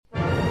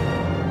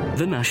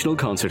The National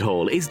Concert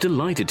Hall is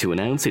delighted to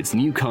announce its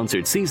new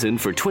concert season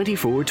for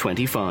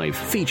 24-25,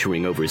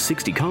 featuring over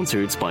 60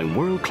 concerts by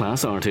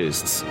world-class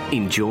artists.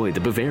 Enjoy the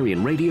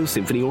Bavarian Radio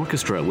Symphony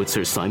Orchestra with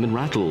Sir Simon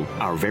Rattle,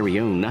 our very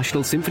own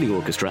National Symphony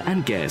Orchestra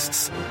and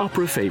guests,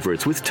 opera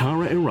favourites with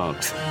Tara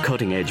Erocht,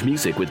 cutting-edge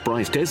music with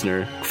Bryce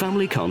Desner,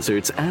 family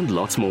concerts and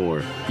lots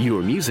more.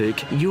 Your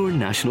music, your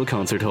National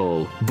Concert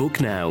Hall.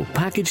 Book now.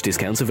 Package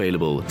discounts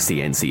available.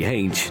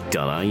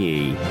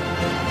 cnch.ie.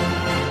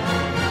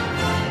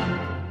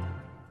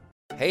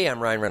 Hey, I'm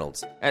Ryan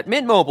Reynolds. At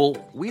Mint Mobile,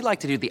 we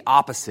like to do the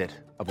opposite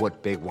of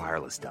what Big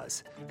Wireless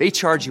does. They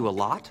charge you a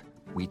lot,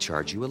 we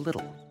charge you a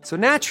little. So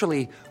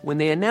naturally, when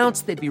they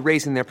announced they'd be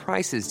raising their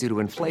prices due to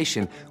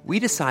inflation, we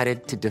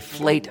decided to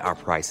deflate our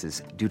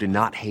prices due to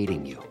not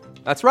hating you.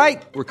 That's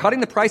right. We're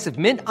cutting the price of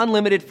Mint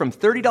Unlimited from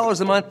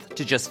 $30 a month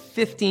to just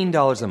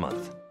 $15 a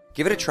month.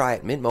 Give it a try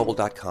at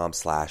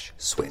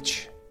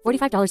mintmobile.com/switch.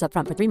 $45 up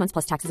front for 3 months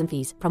plus taxes and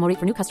fees. Promo rate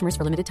for new customers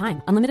for limited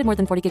time. Unlimited more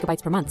than 40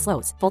 gigabytes per month.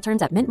 Slows full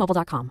terms at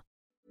mintmobile.com.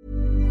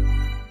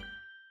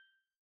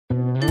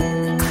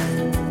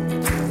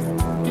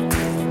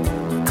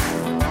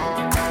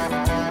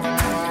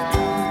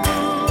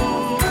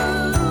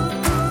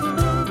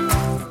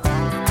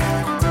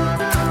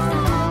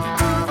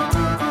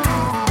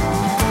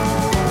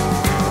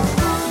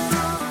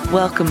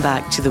 Welcome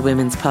back to the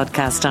Women's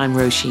Podcast. I'm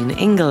Roisin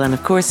Ingle, and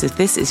of course, if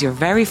this is your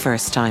very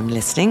first time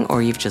listening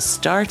or you've just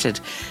started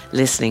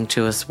listening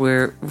to us,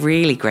 we're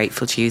really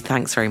grateful to you.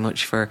 Thanks very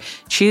much for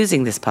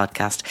choosing this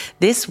podcast.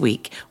 This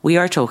week, we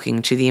are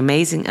talking to the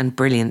amazing and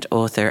brilliant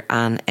author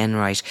Anne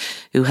Enright,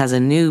 who has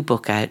a new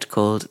book out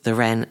called The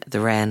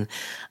Wren,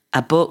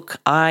 a book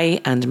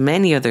I and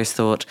many others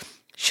thought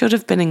should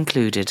have been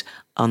included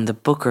on the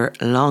Booker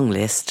long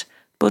list,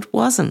 but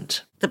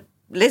wasn't. The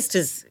list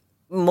is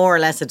more or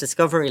less a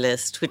discovery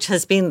list, which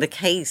has been the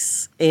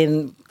case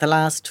in the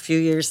last few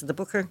years of the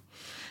Booker,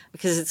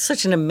 because it's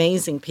such an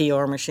amazing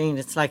PR machine.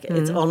 It's like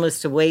it's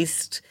almost a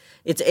waste.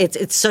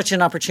 It's such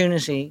an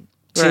opportunity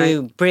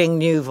to bring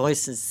new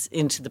voices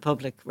into the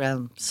public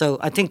realm. So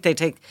I think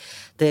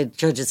the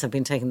judges have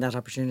been taking that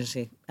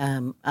opportunity,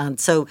 and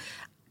so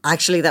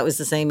actually that was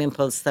the same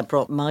impulse that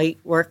brought my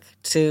work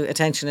to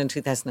attention in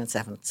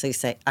 2007. So you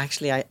say,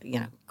 actually,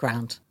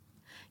 grand,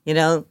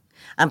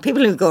 and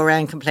people who go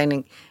around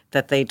complaining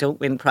that they don't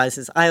win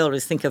prizes. I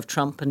always think of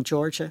Trump and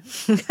Georgia.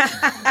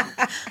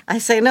 I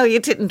say, no,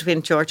 you didn't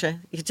win Georgia.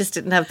 You just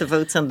didn't have the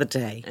votes on the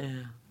day.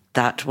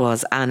 That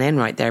was Anne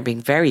Enright there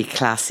being very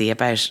classy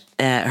about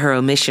her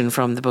omission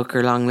from the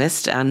Booker long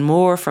list, and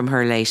more from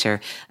her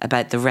later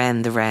about The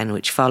Wren,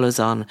 which follows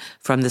on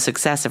from the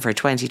success of her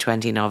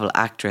 2020 novel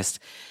Actress.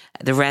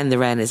 The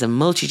Wren is a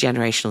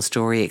multi-generational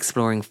story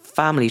exploring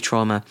family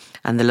trauma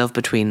and the love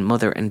between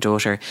mother and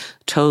daughter,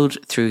 told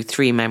through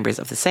 3 members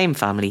of the same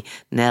family,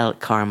 Nell,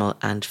 Carmel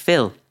and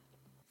Phil.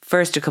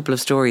 First, a couple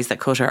of stories that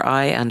caught our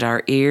eye and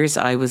our ears.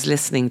 I was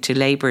listening to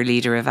Labour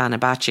leader Ivana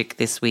Bacik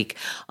this week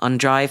on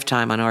Drive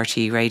Time on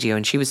RTE Radio,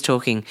 and she was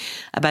talking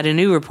about a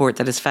new report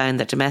that has found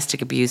that domestic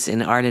abuse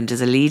in Ireland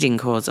is a leading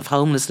cause of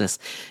homelessness,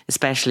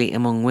 especially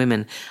among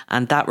women.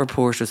 And that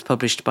report was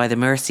published by the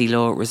Mercy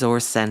Law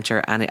Resource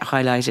Centre, and it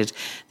highlighted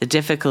the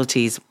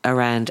difficulties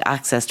around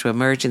access to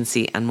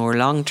emergency and more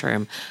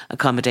long-term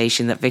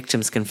accommodation that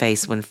victims can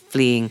face when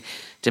fleeing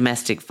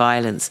domestic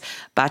violence.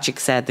 Bacik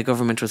said the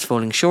government was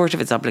falling short of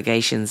its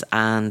obligations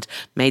and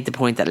made the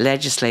point that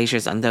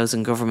legislators and those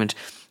in government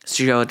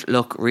should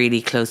look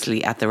really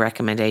closely at the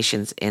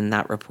recommendations in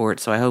that report.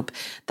 So I hope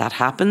that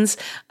happens.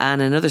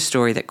 And another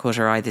story that caught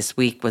our eye this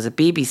week was a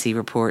BBC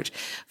report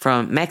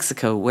from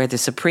Mexico, where the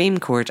Supreme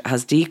Court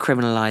has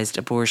decriminalised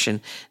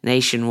abortion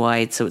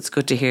nationwide. So it's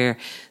good to hear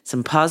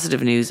some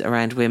positive news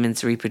around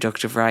women's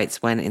reproductive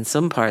rights when in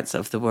some parts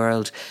of the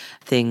world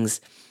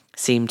things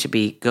seem to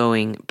be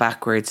going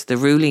backwards. The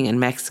ruling in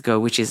Mexico,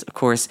 which is, of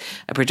course,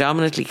 a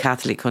predominantly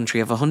Catholic country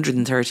of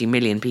 130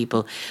 million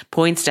people,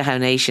 points to how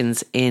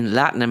nations in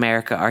Latin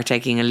America are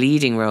taking a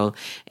leading role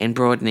in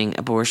broadening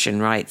abortion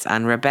rights.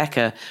 And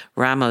Rebecca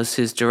Ramos,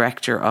 who's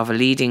director of a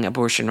leading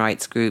abortion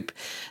rights group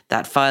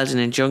that filed an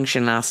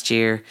injunction last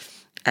year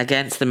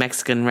against the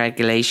Mexican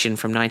regulation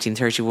from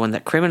 1931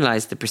 that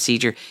criminalised the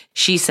procedure,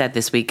 she said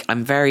this week,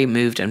 "I'm very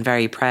moved and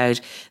very proud.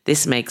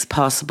 This makes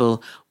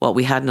possible what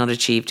we had not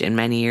achieved in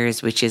many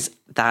years, which is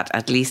that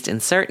at least in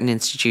certain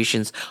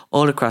institutions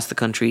all across the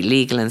country,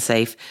 legal and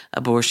safe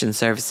abortion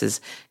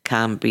services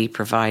can be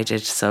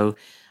provided." So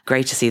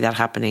great to see that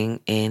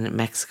happening in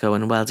Mexico,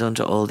 and well done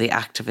to all the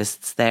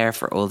activists there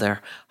for all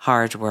their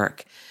hard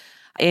work.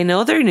 In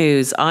other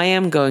news, I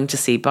am going to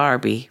see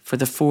Barbie for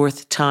the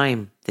 4th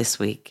time this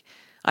week.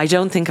 I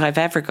don't think I've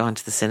ever gone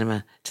to the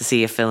cinema to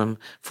see a film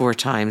 4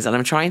 times, and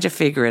I'm trying to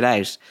figure it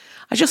out.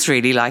 I just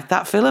really like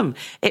that film.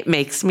 It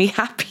makes me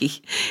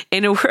happy.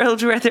 In a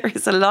world where there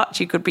is a lot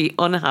you could be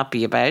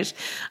unhappy about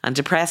and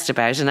depressed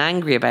about and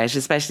angry about,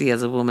 especially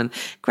as a woman,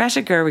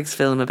 Greta Gerwig's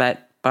film about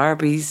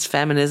Barbies,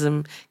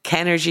 feminism,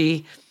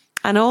 Kenergy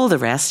and all the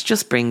rest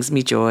just brings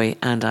me joy,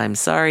 and I'm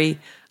sorry,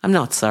 I'm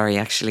not sorry,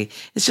 actually.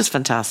 It's just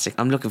fantastic.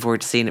 I'm looking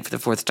forward to seeing it for the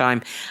fourth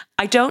time.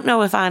 I don't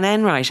know if Anne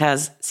Enright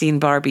has seen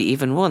Barbie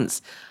even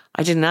once.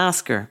 I didn't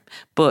ask her,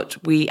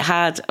 but we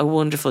had a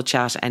wonderful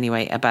chat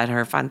anyway about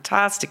her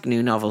fantastic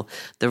new novel,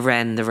 The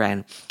Wren, the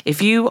Wren.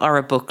 If you are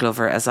a book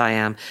lover, as I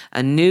am,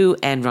 a new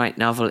Enright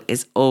novel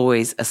is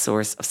always a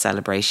source of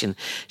celebration.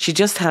 She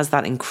just has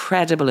that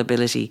incredible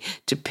ability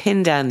to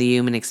pin down the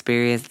human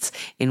experience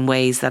in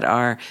ways that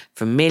are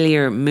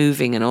familiar,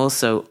 moving, and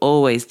also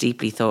always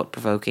deeply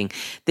thought-provoking.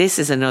 This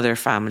is another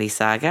family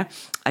saga.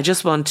 I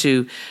just want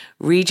to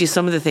read you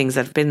some of the things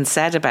that have been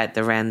said about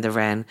The Wren, the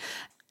Wren.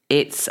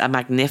 It's a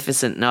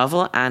magnificent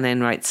novel. Anne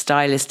Enright's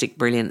stylistic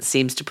brilliance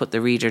seems to put the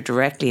reader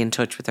directly in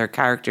touch with her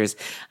characters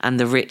and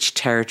the rich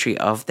territory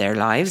of their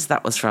lives.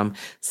 That was from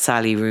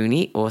Sally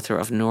Rooney, author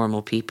of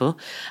Normal People.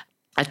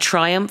 A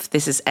triumph.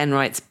 This is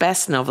Enright's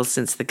best novel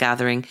since The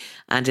Gathering,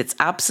 and its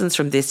absence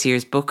from this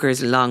year's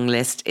Booker's long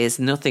list is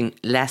nothing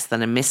less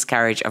than a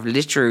miscarriage of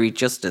literary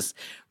justice.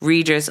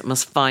 Readers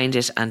must find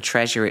it and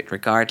treasure it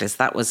regardless.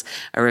 That was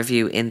a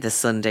review in the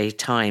Sunday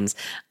Times.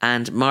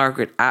 And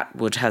Margaret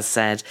Atwood has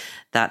said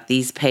that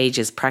these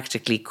pages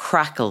practically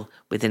crackle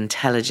with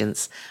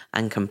intelligence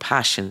and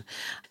compassion.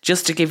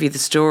 Just to give you the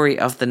story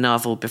of the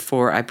novel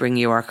before I bring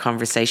you our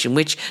conversation,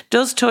 which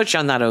does touch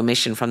on that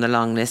omission from the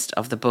long list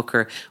of the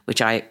Booker,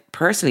 which I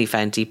personally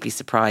found deeply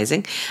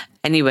surprising.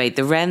 Anyway,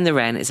 The Wren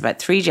is about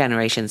 3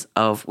 generations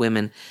of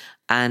women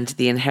and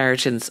the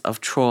inheritance of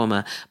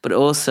trauma, but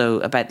also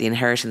about the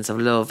inheritance of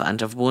love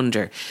and of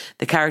wonder.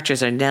 The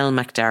characters are Nell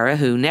MacDara,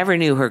 who never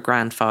knew her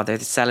grandfather,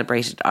 the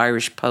celebrated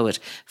Irish poet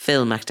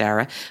Phil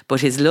MacDara,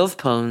 but his love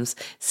poems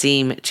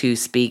seem to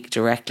speak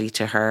directly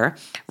to her.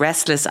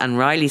 Restless and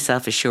wryly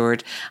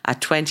self-assured, at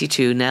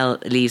 22, Nell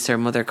leaves her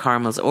mother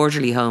Carmel's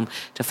orderly home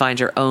to find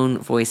her own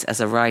voice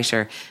as a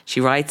writer. She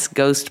writes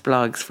ghost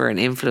blogs for an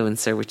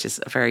influencer, which is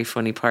a very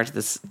funny part of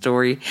the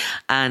story,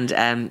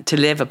 and to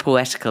live a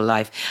poetical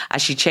life.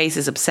 As she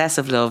chases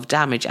obsessive love,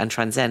 damage and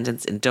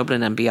transcendence in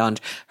Dublin and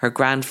beyond, her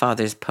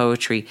grandfather's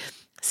poetry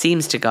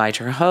seems to guide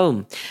her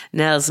home.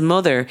 Nell's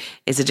mother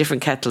is a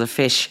different kettle of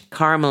fish.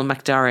 Carmel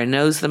MacDara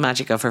knows the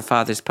magic of her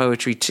father's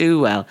poetry too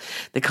well,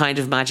 the kind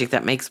of magic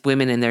that makes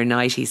women in their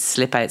 90s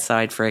slip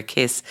outside for a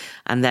kiss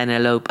and then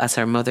elope as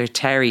her mother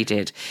Terry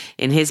did.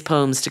 In his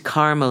poems to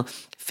Carmel,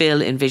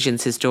 Phil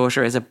envisions his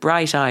daughter as a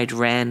bright-eyed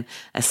wren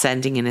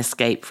ascending in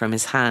escape from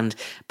his hand,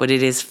 but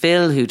it is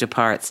Phil who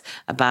departs,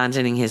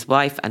 abandoning his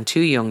wife and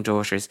 2 young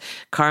daughters.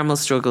 Carmel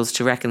struggles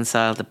to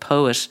reconcile the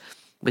poet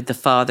with the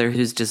father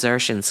whose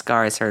desertion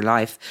scars her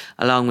life,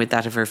 along with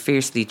that of her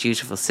fiercely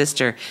dutiful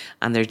sister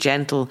and their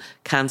gentle,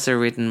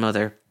 cancer-ridden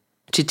mother.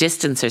 To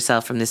distance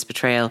herself from this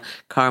betrayal,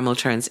 Carmel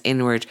turns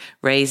inward,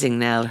 raising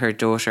Nell, her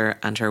daughter,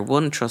 and her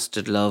one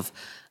trusted love,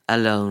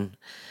 alone.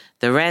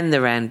 The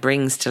Wren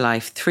brings to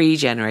life 3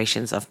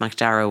 generations of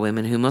MacDara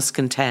women who must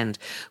contend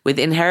with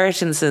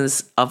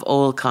inheritances of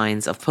all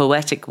kinds, of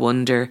poetic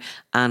wonder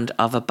and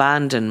of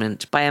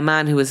abandonment by a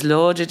man who is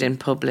lauded in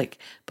public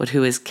but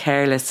who is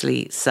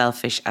carelessly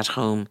selfish at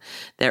home.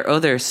 Their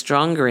other,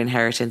 stronger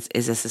inheritance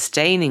is a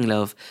sustaining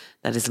love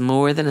that is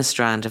more than a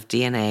strand of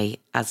DNA,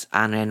 as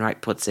Anne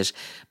Enright puts it,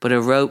 but a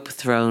rope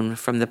thrown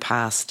from the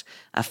past,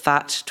 a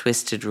fat,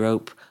 twisted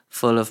rope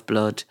full of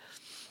blood.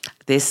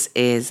 This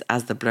is,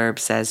 as the blurb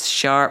says,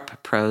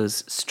 sharp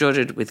prose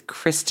studded with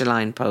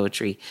crystalline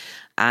poetry.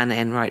 Anne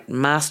Enright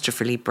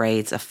masterfully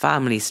braids a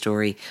family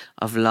story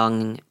of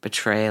longing,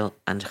 betrayal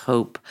and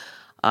hope.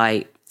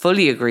 I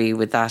fully agree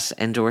with that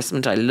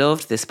endorsement. I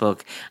loved this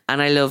book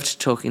and I loved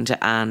talking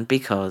to Anne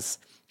because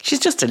she's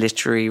just a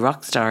literary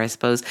rock star, I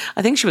suppose.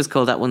 I think she was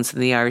called that once in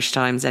the Irish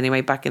Times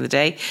anyway, back in the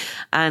day.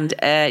 And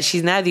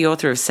she's now the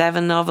author of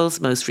 7 novels,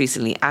 most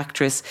recently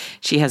actress.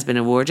 She has been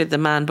awarded the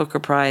Man Booker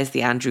Prize,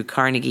 the Andrew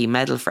Carnegie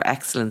Medal for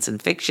Excellence in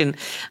Fiction,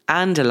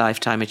 and a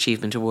Lifetime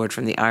Achievement Award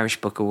from the Irish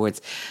Book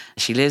Awards.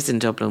 She lives in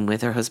Dublin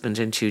with her husband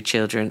and 2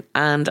 children.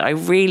 And I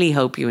really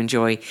hope you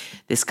enjoy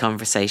this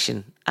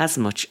conversation as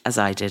much as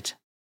I did.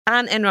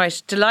 Anne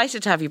Enright,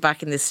 delighted to have you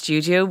back in this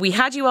studio. We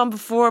had you on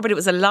before, but it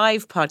was a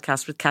live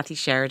podcast with Kathy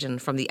Sheridan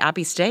from the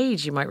Abbey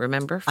Stage, you might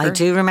remember. I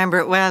do remember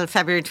it well,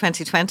 February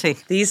 2020.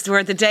 These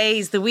were the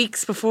days, the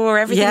weeks before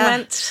everything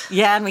went.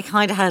 Yeah, and we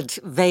kind of had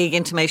vague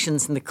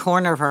intimations in the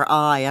corner of our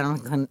eye. And I'm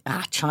going,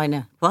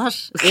 China,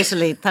 what?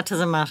 Italy, that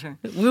doesn't matter.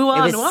 Wuhan,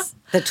 it was what?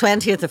 The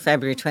 20th of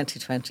February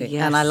 2020,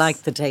 yes. And I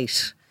liked the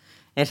date.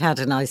 It had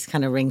a nice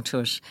kind of ring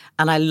to it.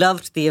 And I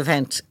loved the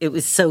event. It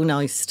was so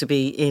nice to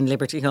be in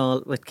Liberty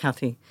Hall with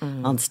Kathy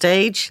on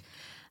stage.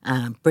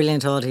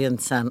 Brilliant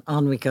audience, and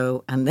on we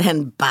go. And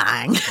then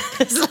bang.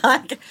 It's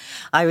like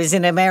I was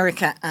in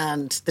America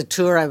and the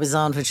tour I was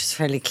on, which was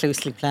fairly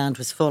closely planned,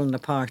 was falling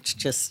apart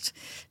just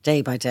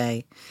day by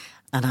day.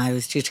 And I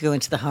was due to go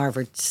into the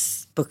Harvard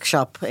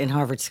bookshop in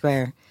Harvard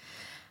Square.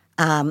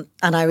 And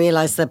I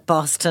realised that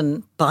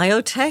Boston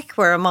Biotech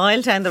were a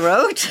mile down the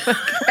road.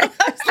 I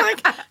was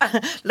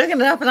like looking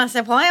it up and I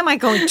said, why am I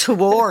going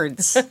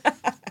towards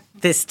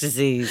this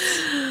disease?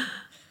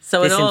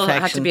 So it all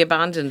had to be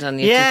abandoned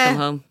and you had to come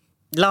home.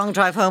 Long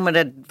drive home with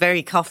a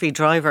very coffee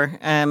driver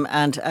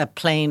and a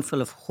plane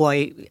full of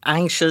white,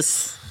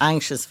 anxious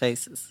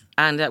faces.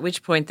 And at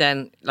which point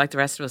then, like the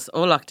rest of us,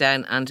 all locked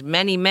down and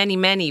many, many,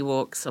 many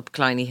walks up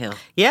Killiney Hill.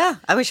 Yeah,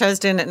 I wish I was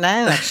doing it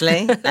now,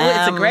 actually.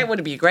 Would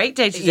it be a great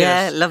day to do it?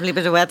 Yeah, lovely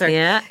bit of weather.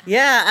 Yeah.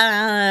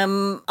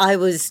 Yeah, I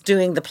was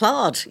doing the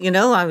plod,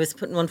 I was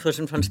putting one foot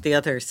in front of the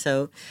other.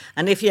 So,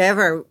 and if you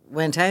ever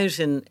went out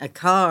in a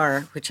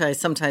car, which I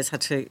sometimes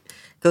had to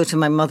go to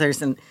my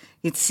mother's, and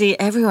you'd see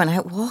everyone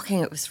out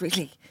walking, it was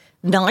really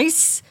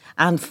nice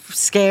and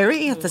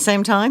scary at the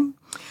same time.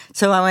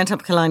 So I went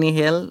up Killiney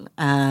Hill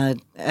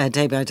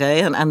day by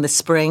day, and the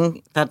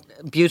spring, that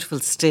beautiful,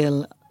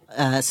 still,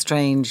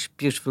 strange,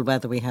 beautiful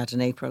weather we had in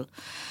April,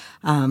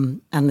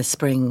 and the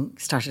spring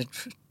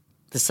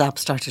the sap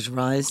started to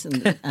rise,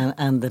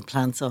 and the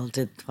plants all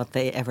did what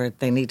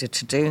they needed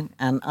to do,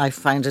 and I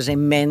found it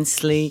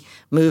immensely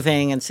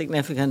moving and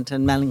significant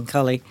and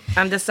melancholy.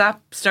 And the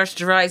sap started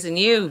to rise in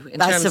you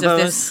in terms of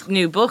this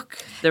new book,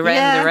 The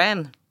Wren, the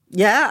Wren.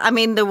 Yeah, I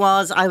mean,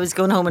 I was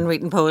going home and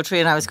reading poetry,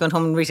 and I was going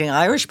home and reading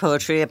Irish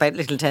poetry about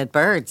little dead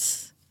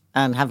birds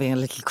and having a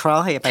little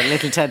cry about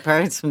little dead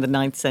birds from the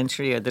 9th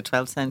century or the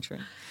 12th century.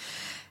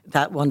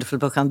 That wonderful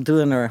book on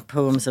Duanor,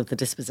 Poems of the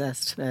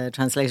Dispossessed,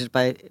 translated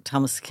by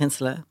Thomas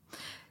Kinsella.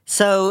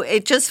 So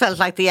it just felt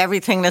like the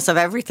everythingness of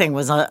everything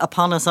was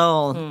upon us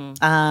all.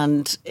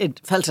 And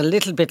it felt a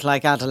little bit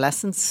like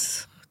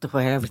adolescence,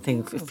 where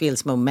everything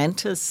feels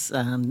momentous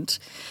and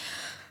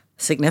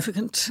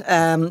significant.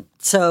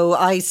 So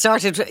I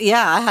started,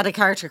 I had a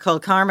character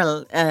called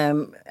Carmel,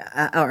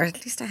 or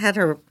at least I had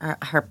her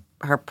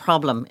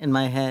problem in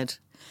my head.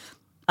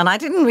 And I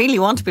didn't really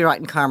want to be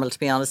writing Carmel, to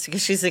be honest,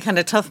 because she's a kind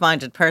of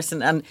tough-minded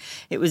person, and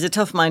it was a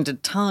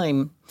tough-minded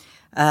time.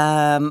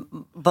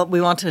 But we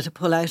wanted to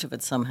pull out of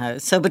it somehow.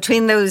 So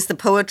between those, the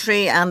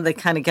poetry and the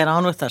kind of get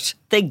on with it,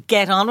 the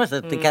get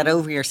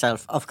over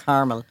yourself of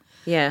Carmel.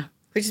 Yeah.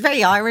 Which is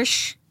very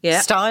Irish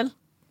style.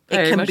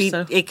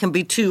 It can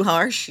be too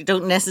harsh. You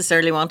don't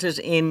necessarily want it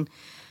in,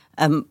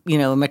 a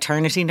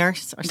maternity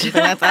nurse or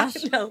something like that.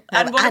 No.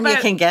 And you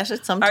can get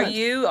it sometimes.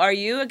 Are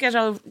you a get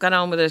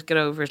on with it, get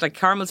over it? Like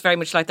Carmel's very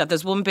much like that.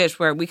 There's one bit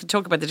where we can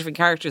talk about the different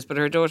characters, but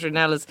her daughter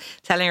Nell is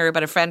telling her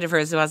about a friend of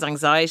hers who has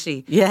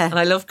anxiety. Yeah. And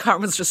I love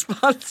Carmel's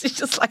response. She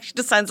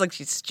just sounds like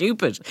she's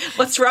stupid.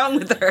 What's wrong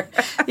with her?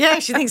 Yeah,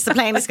 she thinks the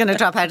plane is going to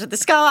drop out of the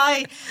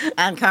sky,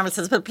 and Carmel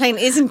says, "But the plane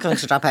isn't going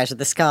to drop out of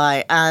the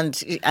sky." And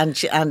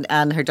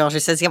her daughter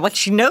says, "Yeah, well,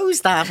 she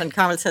knows that." And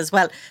Carmel says,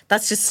 "Well,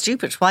 that's just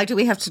stupid. Why do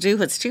we have to do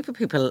what stupid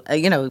people?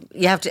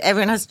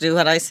 Everyone has to do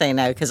what I say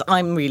now because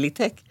I'm really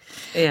thick."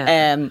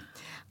 Yeah.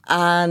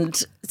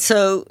 And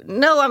so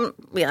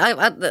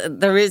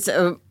there is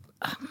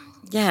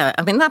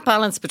that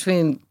balance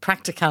between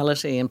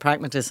practicality and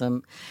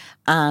pragmatism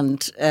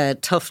and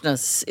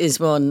toughness is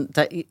one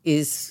that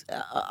is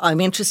I'm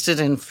interested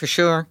in, for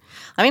sure.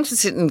 I'm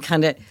interested in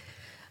kind of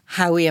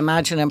how we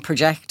imagine and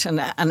project,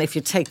 and if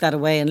you take that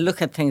away and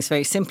look at things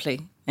very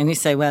simply and you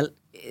say, well,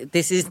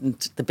 this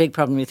isn't the big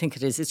problem you think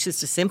it is, it's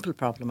just a simple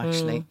problem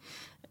actually.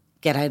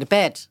 Get out of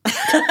bed.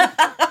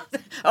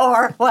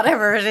 Or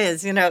whatever it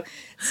is,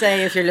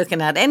 say if you're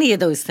looking at any of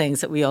those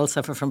things that we all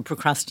suffer from,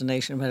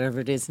 procrastination, whatever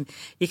it is, and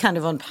you kind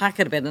of unpack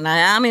it a bit. And I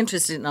am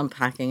interested in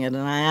unpacking it, and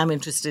I am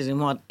interested in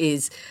what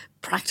is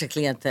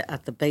practically at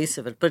the base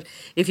of it. But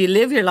if you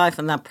live your life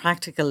on that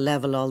practical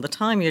level all the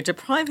time, you're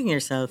depriving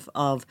yourself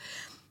of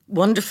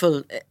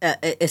wonderful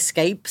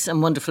escapes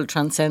and wonderful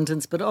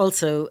transcendence, but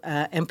also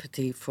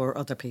empathy for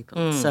other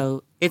people.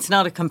 So it's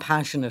not a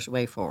compassionate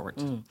way forward.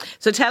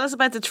 So tell us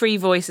about the three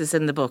voices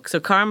in the book. So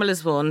Carmel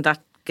is one, that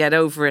get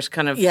over it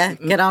kind of... Yeah,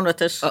 get on with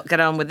it.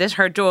 Get on with it.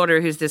 Her daughter,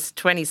 who's this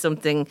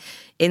 20-something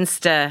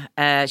Insta...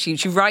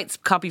 She writes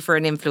copy for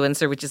an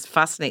influencer, which is a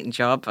fascinating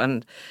job,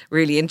 and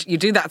really, you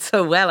do that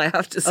so well, I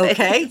have to say.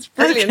 Okay. It's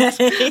brilliant.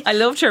 Okay. I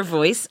loved her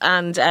voice.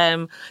 And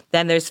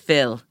then there's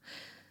Phil.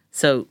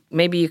 So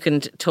maybe you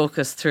can talk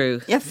us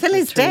through. Yeah, Phil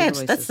is dead.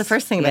 Voices. That's the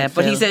first thing about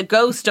Phil. But he's a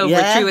ghost through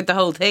it the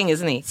whole thing,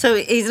 isn't he? So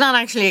he's not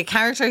actually a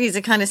character. He's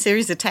a kind of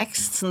series of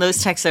texts, and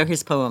those texts are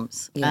his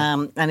poems.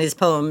 Yeah. And his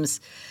poems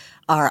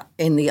are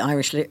in the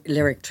Irish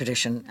lyric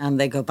tradition, and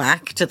they go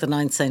back to the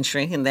 9th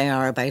century, and they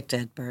are about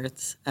dead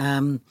birds.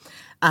 And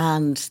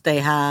they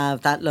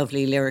have that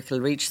lovely lyrical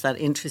reach, that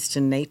interest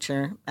in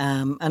nature,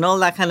 and all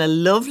that kind of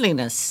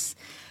loveliness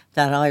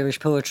that Irish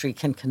poetry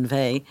can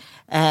convey.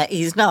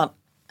 He's not...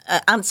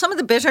 and some of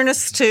the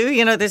bitterness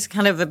too, there's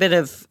kind of a bit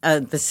of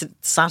the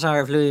satire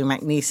of Louis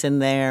MacNeice in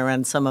there,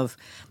 and some of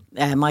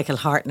Michael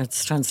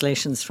Hartnett's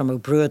translations from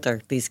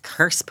O'Brother, these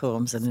curse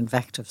poems and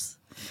invectives.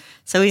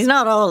 So he's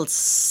not all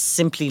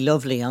simply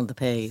lovely on the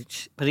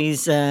page, but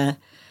he's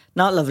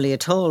not lovely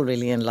at all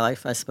really in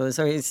life, I suppose.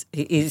 Or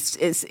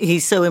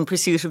he's so in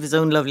pursuit of his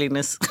own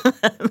loveliness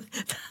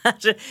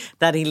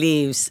that he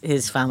leaves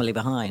his family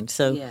behind.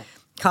 So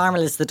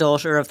Carmel is the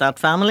daughter of that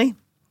family.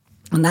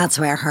 And that's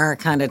where her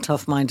kind of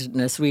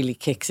tough-mindedness really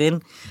kicks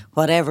in.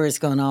 Whatever is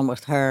going on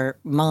with her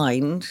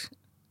mind.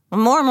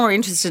 I'm more and more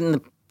interested in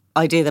the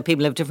idea that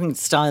people have different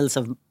styles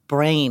of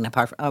brain,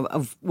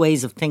 of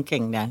ways of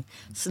thinking now.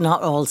 It's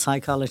not all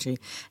psychology.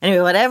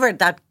 Anyway, whatever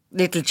that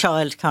little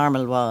child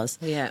Carmel was,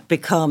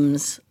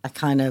 becomes a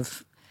kind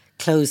of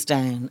closed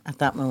down at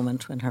that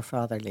moment when her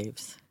father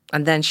leaves.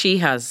 And then she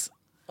has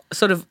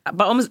sort of,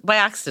 but almost by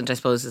accident, I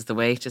suppose is the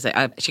way to say,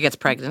 she gets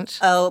pregnant.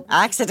 Oh,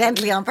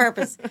 accidentally on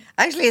purpose.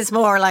 Actually, it's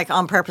more like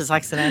on purpose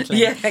accidentally.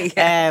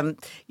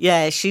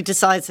 She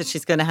decides that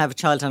she's going to have a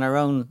child on her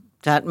own,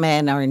 that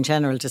men are in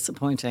general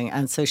disappointing,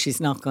 and so she's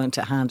not going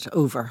to hand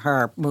over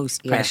her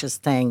most precious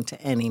thing to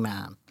any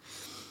man.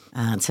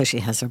 And so she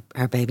has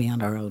her baby on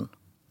her own.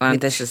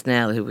 And this is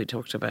Nell, who we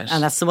talked about.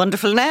 And that's the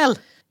wonderful Nell.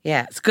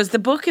 Yeah, because the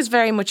book is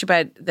very much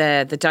about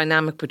the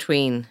dynamic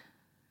between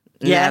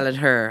Nell and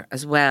her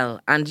as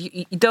well. And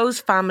those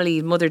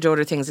family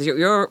mother-daughter things,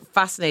 you're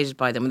fascinated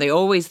by them. They're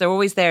always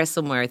there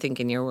somewhere, I think,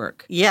 in your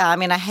work. Yeah, I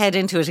mean, I head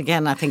into it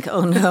again, I think,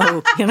 oh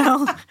no,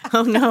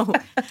 oh no.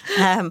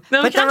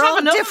 But they're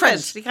all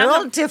different. They're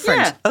all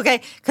different. Yeah.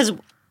 Okay, because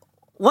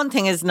one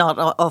thing is not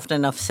often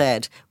enough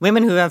said.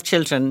 Women who have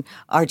children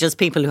are just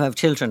people who have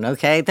children,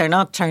 okay? They're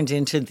not turned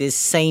into this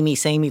samey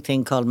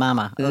thing called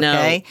mama,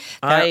 okay?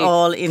 No, they're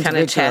all individuals. I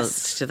can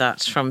attest to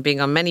that from being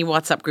on many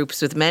WhatsApp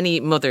groups with many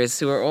mothers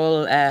who are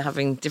all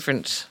having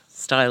different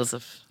styles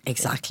of...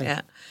 Exactly.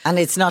 Yeah. And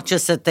it's not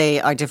just that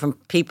they are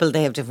different people,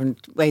 they have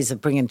different ways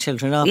of bringing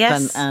children up.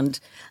 Yes. And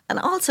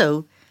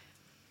also,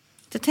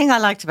 the thing I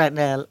liked about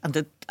Nell,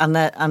 and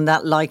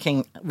that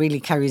liking really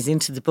carries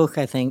into the book,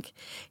 I think,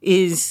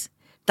 is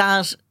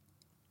that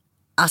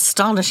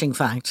astonishing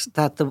fact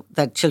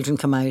that children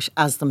come out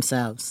as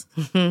themselves.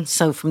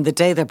 So from the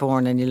day they're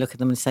born and you look at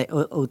them and say,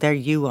 oh, there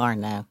you are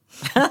now.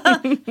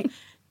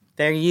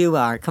 There you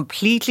are,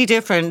 completely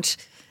different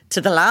to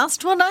the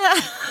last one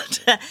I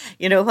had.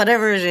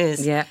 Whatever it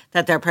is,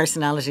 that their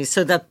personalities,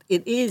 so that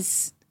it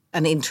is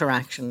an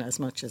interaction as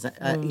much as,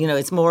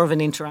 it's more of an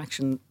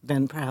interaction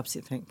than perhaps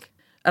you think.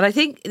 And I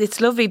think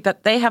it's lovely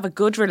that they have a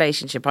good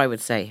relationship, I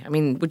would say. I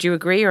mean, would you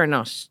agree or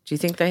not? Do you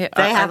think they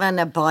have an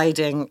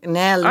abiding...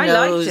 Nell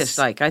knows...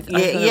 I liked it.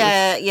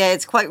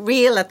 It's quite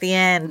real at the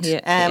end.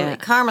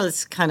 Carmel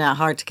is kind of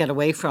hard to get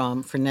away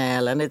from for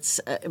Nell, and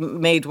it's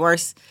made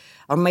worse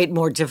or made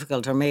more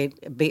difficult or made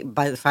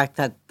by the fact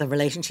that the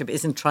relationship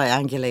isn't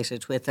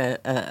triangulated with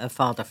a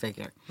father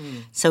figure.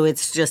 So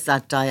it's just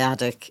that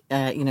dyadic,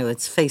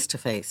 it's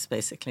face-to-face,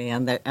 basically,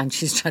 and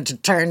she's trying to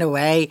turn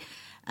away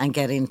and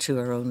get into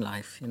her own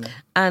life,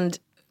 And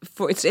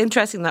it's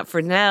interesting that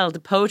for Nell,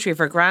 the poetry of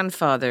her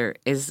grandfather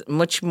is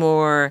much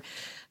more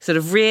sort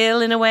of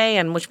real in a way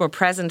and much more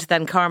present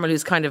than Carmel,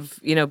 who's kind of,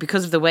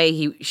 because of the way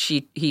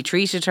he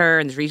treated her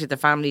and treated the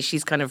family,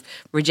 she's kind of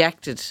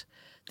rejected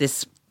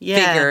this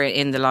figure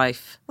in the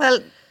life.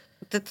 Well,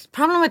 the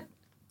problem with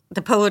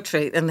the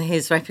poetry and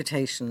his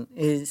reputation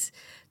is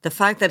the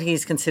fact that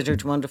he's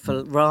considered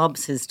wonderful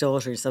robs his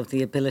daughters of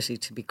the ability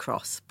to be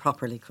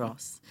properly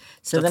cross.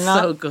 So That's they're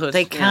not, so good.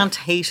 They can't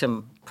hate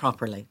him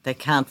properly. They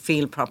can't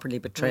feel properly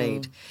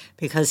betrayed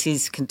because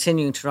he's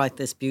continuing to write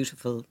this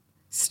beautiful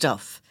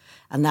stuff.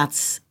 And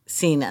that's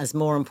seen as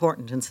more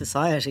important in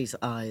society's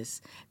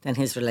eyes than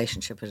his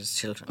relationship with his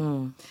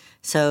children.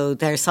 So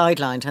they're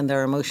sidelined and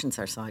their emotions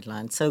are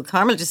sidelined. So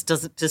Carmel just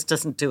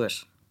doesn't do it.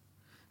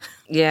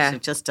 Yeah. She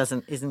just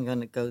isn't going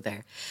to go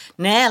there.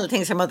 Nell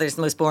thinks her mother is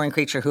the most boring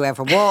creature who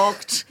ever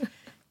walked.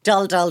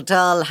 Dull.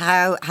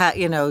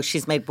 How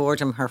she's made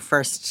boredom her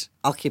first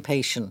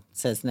occupation,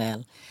 says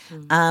Nell.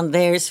 And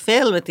there's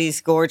Phil with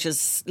these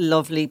gorgeous,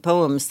 lovely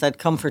poems that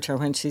comfort her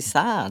when she's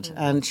sad.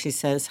 And she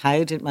says,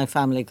 how did my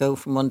family go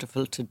from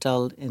wonderful to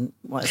dull in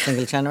a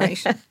single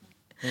generation?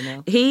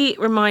 He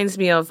reminds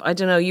me of, I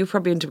don't know, you've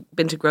probably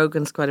been to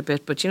Grogan's quite a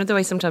bit, but the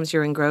way sometimes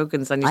you're in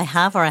Grogan's and I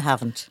have or I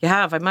haven't. You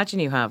have, I imagine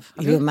you have.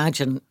 You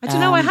imagine. I don't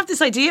know, I have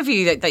this idea of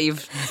you that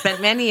you've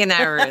spent many an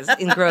hours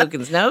in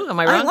Grogan's, no? Am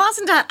I wrong? I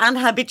wasn't an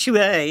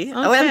habitué. Okay.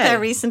 I went there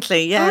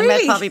recently, Oh, I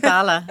really? met Bobby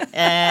Bala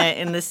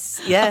in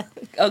this,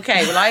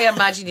 Okay, well I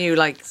imagine you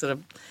sort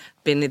of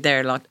been there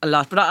a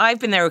lot, but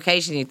I've been there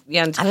occasionally.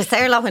 And I was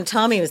there a lot when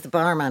Tommy was the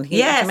barman.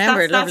 Yes,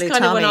 that's lovely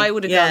kind Tommy. of when I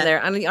would have gone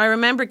there. And I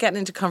remember getting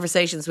into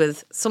conversations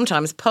with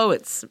sometimes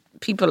poets,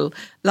 people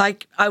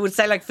I would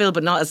say like Phil,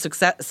 but not as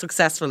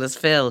successful as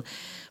Phil.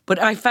 But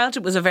I felt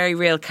it was a very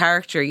real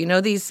character.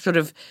 These sort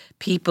of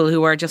people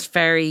who are just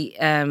very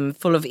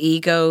full of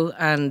ego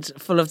and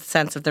full of the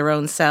sense of their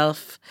own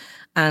self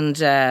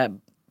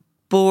and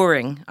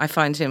boring. I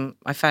found him.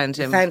 You found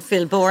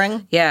Phil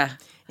boring? Yeah.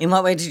 In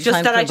what way did you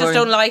find Phil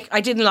boring? I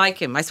didn't like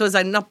him. I suppose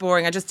I'm not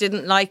boring. I just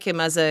didn't like him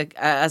as a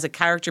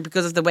character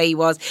because of the way he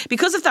was.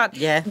 Because of that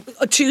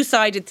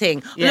two-sided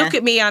thing. Yeah. Look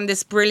at me, I'm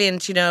this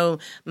brilliant,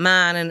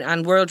 man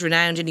and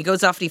world-renowned, and he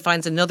goes off and he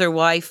finds another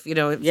wife,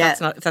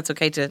 if that's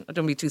okay to, I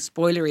don't be too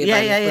spoilery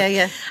about it.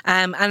 Yeah.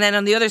 And then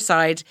on the other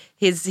side,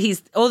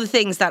 he's all the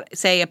things that,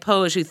 say, a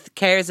poet who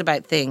cares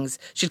about things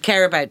should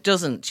care about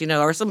doesn't,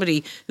 or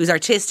somebody who's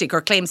artistic or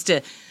claims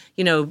to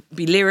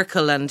be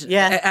lyrical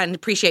and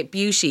appreciate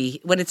beauty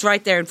when it's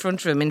right there in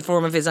front of him in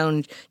form of his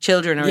own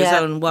children or his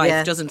own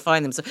wife doesn't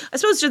find them. So I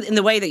suppose just in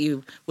the way that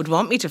you would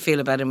want me to feel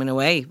about him in a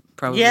way,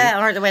 probably.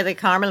 Yeah, or the way that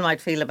Carmel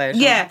might feel about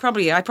him. Yeah,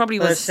 probably. I probably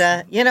was.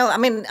 But,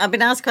 I've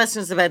been asked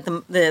questions about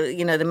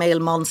the male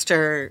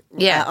monster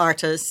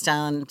artist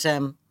and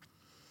the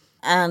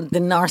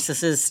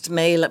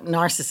male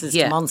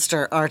narcissist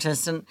monster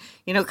artist. And,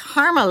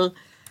 Carmel...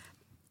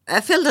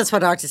 Phil does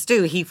what artists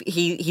do. He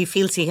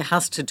feels he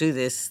has to do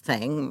this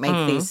thing,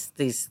 make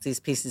these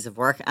pieces of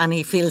work, and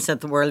he feels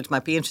that the world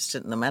might be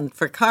interested in them. And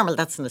for Carmel,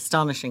 that's an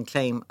astonishing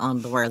claim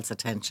on the world's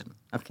attention,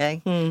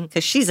 okay?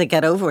 Because she's a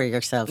get over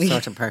yourself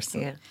sort of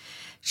person. Yeah.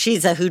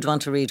 She's a who'd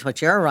want to read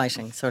what you're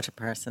writing sort of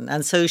person.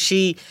 And so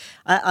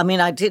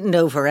I didn't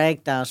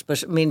over-egg that,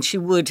 but she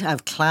would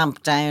have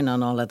clamped down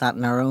on all of that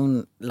in her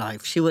own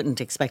life. She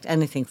wouldn't expect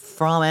anything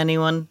from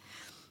anyone.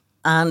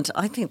 And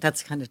I think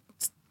that's kind of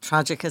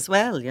tragic as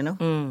well,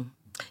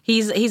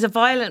 He's a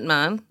violent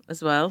man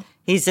as well.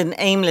 He's an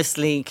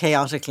aimlessly,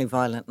 chaotically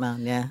violent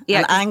man,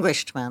 an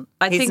anguished man.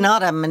 He's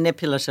not a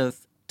manipulative,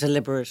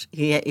 deliberate.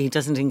 He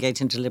doesn't engage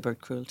in deliberate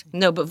cruelty.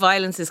 No, but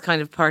violence is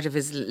kind of part of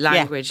his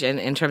language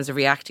in terms of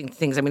reacting to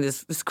things. I mean,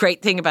 there's this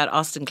great thing about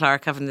Austin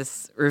Clarke having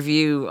this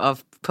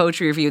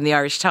poetry review in the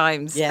Irish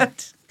Times. Yeah.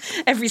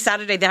 Every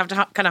Saturday they have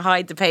to kind of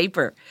hide the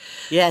paper.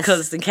 Yes.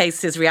 Because in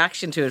case his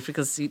reaction to it,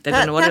 because they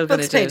don't know what they're going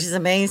to do. That book's page is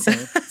amazing.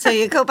 So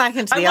you go back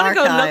into the archive.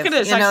 I want to go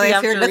look at it.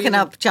 If you're looking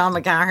up John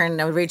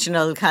McGahern,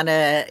 original kind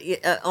of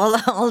all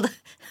the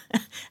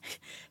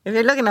if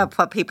you're looking up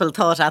what people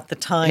thought at the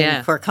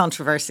time for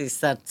controversies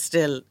that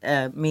still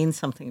mean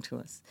something to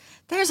us,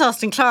 there's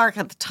Austin Clarke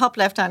at the top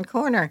left-hand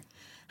corner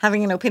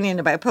having an opinion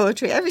about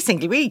poetry every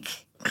single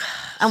week.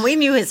 And we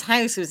knew his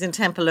house. It was in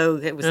Temple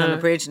Oak. It was on a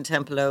bridge in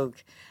Temple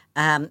Oak.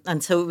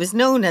 And so it was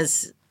known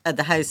as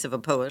the house of a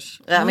poet.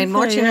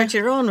 Mortimer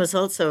Girone was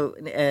also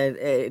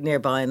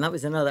nearby, and that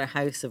was another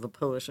house of a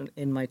poet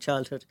in my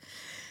childhood.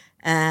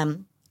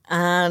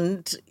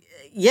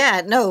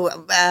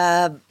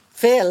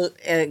 Phil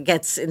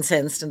gets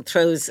incensed and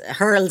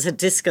hurls a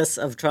discus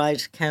of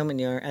dried cow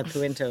manure at the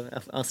window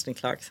of Austin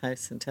Clarke's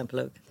house in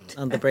Temple Oak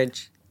on the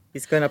bridge.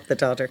 He's going up the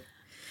Dodder.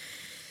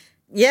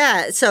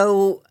 Yeah,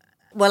 so,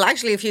 well,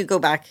 actually, if you go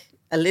back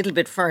a little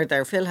bit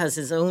further, Phil has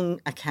his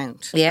own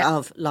account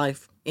of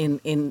life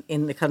in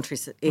the country,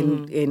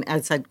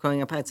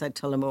 growing up outside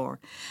Tullamore.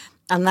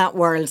 And that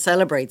world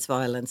celebrates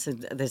violence.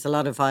 There's a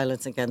lot of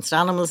violence against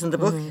animals in the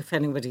book, if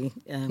anybody,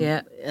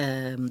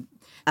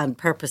 and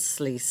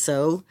purposely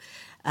so.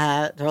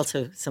 There are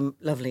also some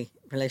lovely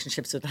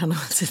relationships with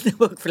animals in the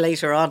book for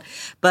later on.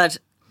 But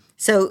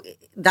so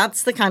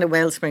that's the kind of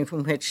wellspring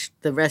from which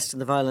the rest of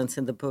the violence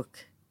in the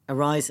book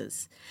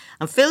arises.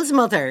 And Phil's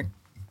mother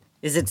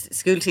is a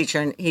school teacher,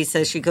 and he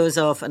says she goes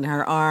off and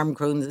her arm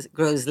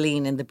grows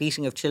lean in the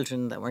beating of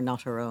children that were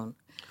not her own.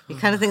 You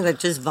kind of think that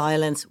just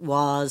violence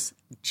was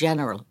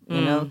general,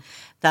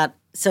 that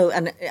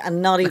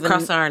and not even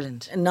across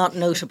Ireland, not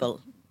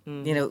notable.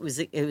 It was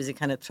a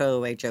kind of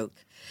throwaway joke.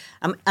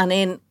 And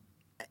in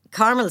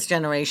Carmel's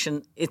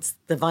generation,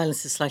 the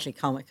violence is slightly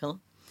comical.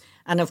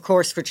 And of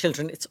course, for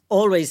children, it's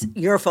always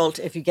your fault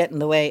if you get in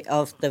the way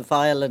of the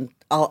violent,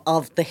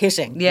 of the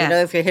hitting.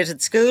 Yeah. If you're hit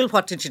at school,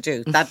 what did you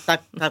do? That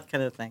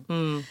kind of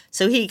thing.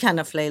 So he kind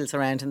of flails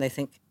around, and they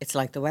think it's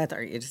like the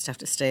weather. You just have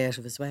to stay out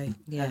of his way.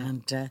 Yeah.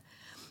 And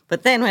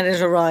but then when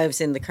it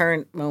arrives in the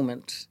current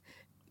moment,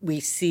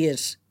 we see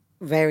it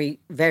very,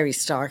 very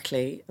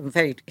starkly.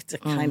 It's a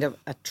kind of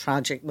a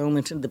tragic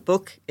moment in the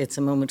book. It's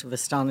a moment of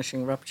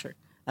astonishing rupture.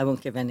 I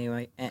won't give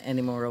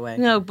any more away.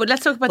 No, but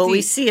let's talk about But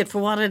we see it for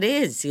what it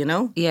is,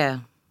 Yeah.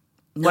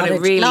 What it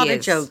really not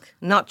is. A joke.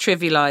 Not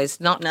trivialised,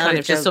 not kind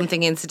of just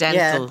something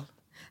incidental. Yeah.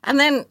 And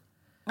then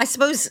I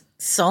suppose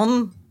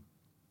some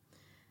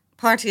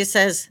part of you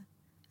says,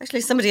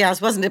 actually somebody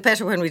asked, wasn't it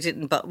better when we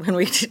didn't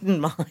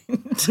mind?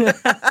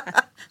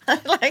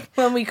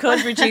 When we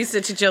could reduce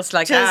it to just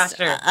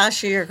after.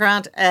 Asher, you're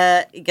grand.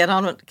 Get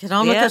on with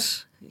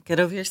it.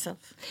 Get over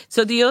yourself.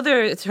 So the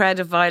other thread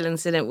of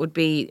violence in it would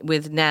be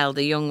with Nell,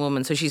 the young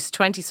woman. So she's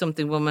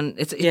 20-something woman.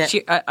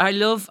 I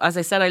love, as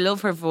I said, I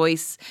love her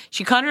voice.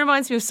 She kind of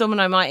reminds me of someone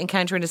I might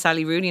encounter in a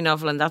Sally Rooney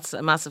novel, and that's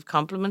a massive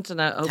compliment.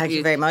 And I hope Thank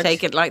you very much.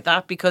 Take it like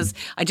that, because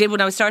I did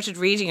when I started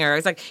reading her. I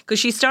was like, because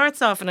she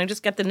starts off, and I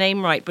just get the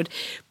name right, but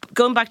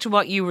going back to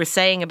what you were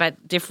saying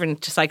about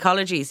different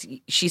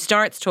psychologies, she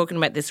starts talking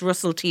about this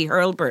Russell T.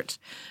 Hurlbert,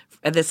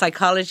 the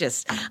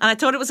psychologist. And I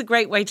thought it was a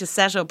great way to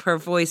set up her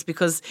voice,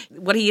 because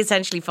what he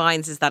essentially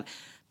finds is that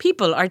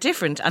people are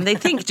different and they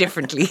think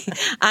differently.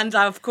 And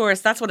of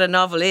course, that's what a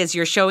novel is.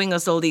 You're showing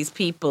us all these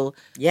people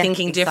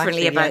thinking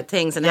differently about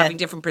things and having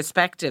different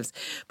perspectives.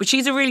 But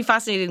she's a really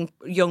fascinating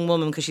young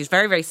woman because she's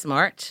very, very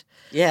smart.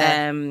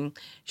 Yeah.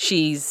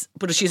 She's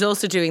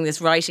also doing this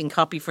writing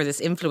copy for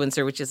this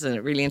influencer, which is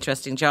a really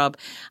interesting job.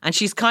 And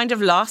she's kind of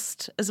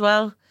lost as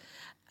well.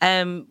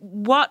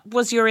 What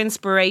was your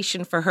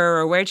inspiration for her,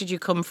 or where did you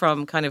come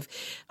from? Kind of,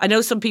 I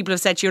know some people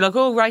have said to you, like,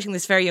 oh, writing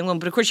this very young woman,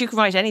 but of course you can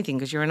write anything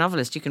because you're a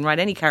novelist. You can write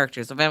any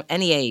characters of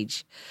any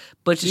age.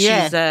 But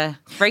she's a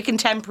very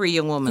contemporary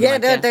young woman. Yeah,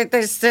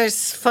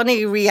 there's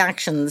funny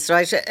reactions,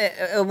 right?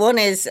 One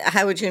is,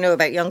 how would you know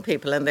about young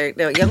people? And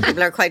young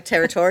people are quite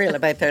territorial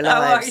about their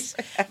lives.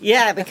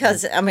 Yeah,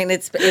 because, I mean,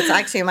 it's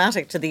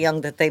axiomatic to the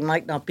young that they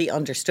might not be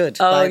understood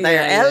by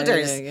their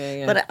elders.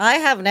 Yeah. But I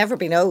have never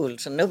been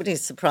old, and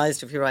nobody's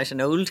surprised if you write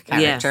an old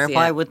character. Yes,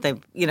 Why would they?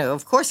 You know,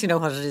 of course you know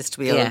what it is to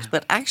be old.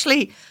 But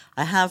actually,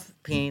 I have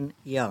been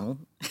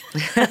young.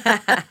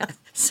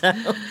 So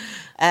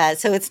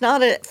it's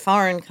not a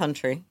foreign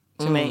country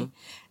to me.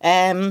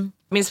 I mean,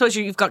 I suppose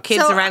you've got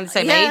kids around the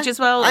same age as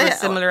well, or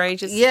similar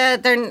ages? Yeah,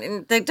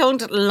 they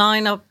don't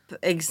line up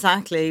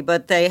exactly,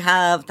 but they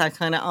have that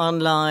kind of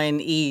online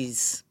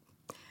ease.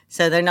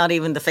 So they're not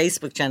even the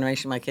Facebook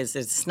generation, my kids.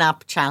 They're the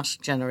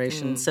Snapchat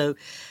generation. So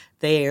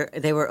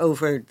they were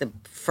over the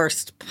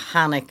first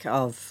panic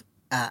of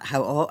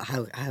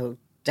how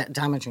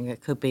damaging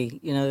it could be,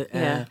 you know.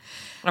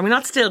 Are we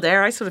not still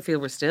there? I sort of feel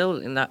we're still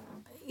in that.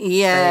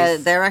 Yeah,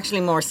 they're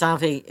actually more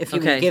savvy if you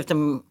give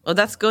them. Oh,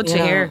 that's good to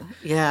hear.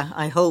 Yeah,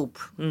 I hope.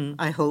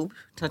 I hope,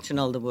 touching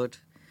all the wood.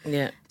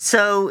 Yeah.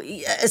 So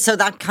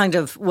that kind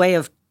of way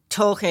of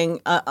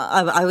talking.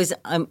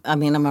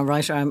 I'm a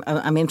writer.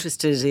 I'm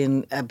interested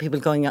in people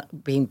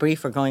being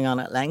brief or going on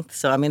at length.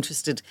 So I'm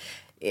interested.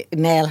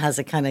 Nell has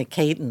a kind of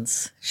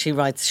cadence. She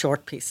writes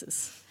short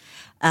pieces.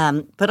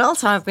 But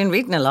also I've been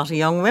reading a lot of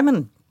young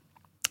women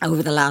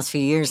over the last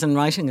few years and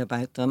writing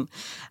about them.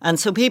 And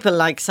so people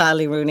like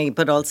Sally Rooney,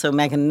 but also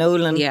Megan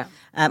Nolan,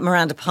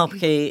 Miranda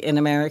Popke in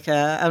America,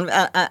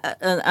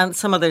 and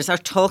some others are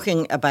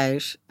talking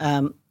about,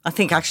 I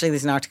think actually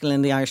there's an article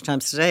in the Irish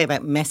Times today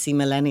about messy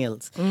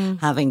millennials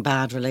having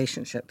bad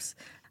relationships.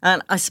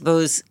 And I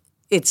suppose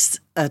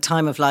it's a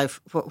time of life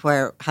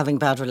where having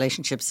bad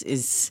relationships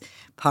is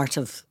part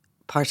of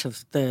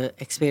the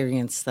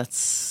experience.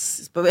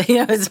 That's,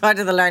 it's part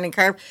of the learning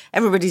curve.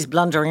 Everybody's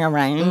blundering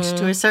around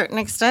to a certain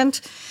extent.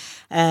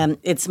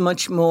 It's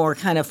much more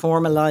kind of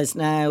formalised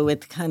now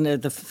with kind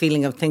of the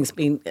feeling of things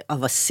being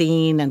of a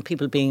scene and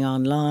people being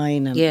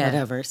online and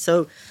whatever.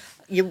 So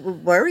you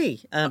worry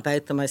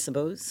about them, I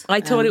suppose.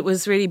 I thought it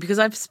was really, because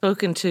I've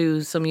spoken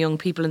to some young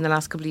people in the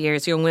last couple of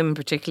years, young women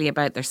particularly,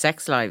 about their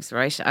sex lives,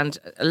 right? And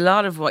a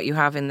lot of what you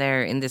have in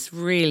there, in this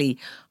really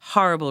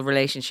horrible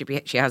relationship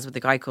she has with a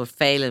guy called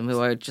Phelan,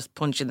 who I would just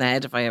punch in the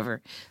head if I ever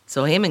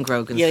saw him in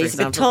Grogan's, for example. He's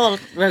a bit tall,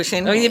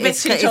 Roisin. Oh, he's a bit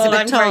too tall.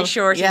 I'm very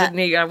short.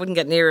 I wouldn't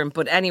get near him.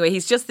 But anyway,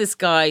 he's just this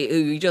guy who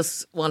you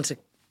just want to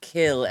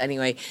kill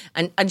anyway.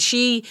 And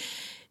she...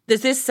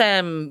 There's this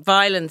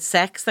violent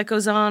sex that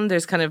goes on.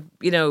 There's kind of,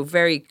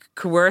 very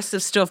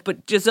coercive stuff,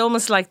 but just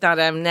almost like that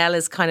Nell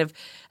is kind of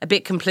a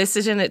bit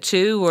complicit in it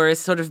too, or is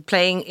sort of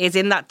is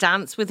in that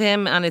dance with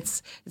him, and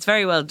it's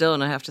very well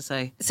done, I have to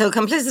say. So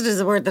complicit is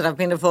a word that I've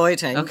been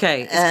avoiding.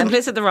 Okay. Is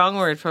complicit the wrong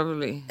word,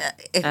 probably?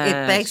 It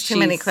begs too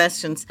many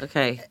questions.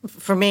 Okay.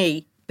 For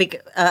me.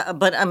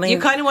 But I mean, you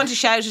kind of want to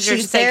shout at her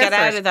to say, get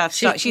out of that.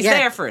 She's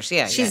there for it,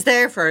 She's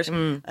there for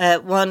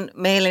it. One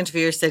male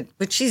interviewer said,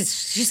 but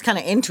she's kind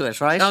of into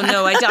it, right? Oh,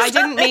 no, I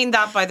didn't mean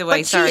that, by the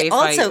way. But sorry.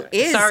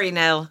 Sorry,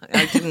 Nell.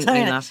 I didn't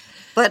mean that.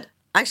 But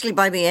actually,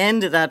 by the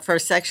end of that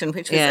first section,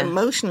 which was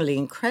emotionally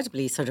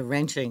incredibly sort of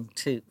wrenching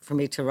for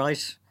me to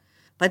write,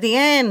 by the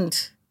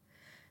end,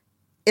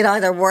 it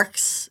either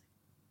works.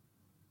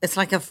 It's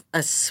like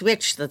a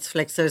switch that's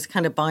flicked, so it's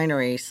kind of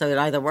binary. So it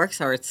either works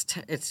or it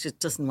just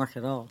doesn't work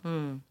at all.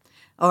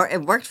 Or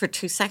it worked for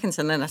 2 seconds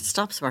and then it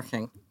stops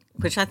working,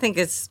 which I think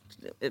is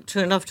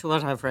true enough to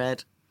what I've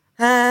read.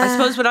 I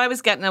suppose what I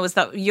was getting at was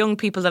that young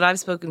people that I've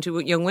spoken to,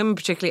 young women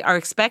particularly, are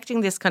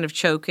expecting this kind of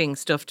choking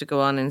stuff to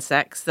go on in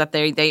sex, that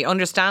they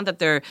understand that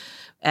they're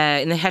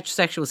in a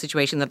heterosexual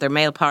situation, that their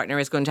male partner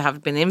is going to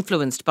have been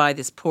influenced by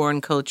this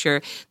porn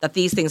culture, that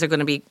these things are going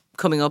to be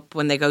coming up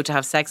when they go to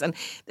have sex. And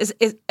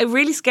it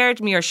really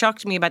scared me or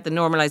shocked me about the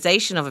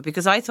normalisation of it,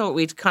 because I thought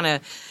we'd kind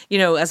of,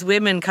 as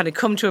women, kind of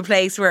come to a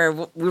place where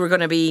we were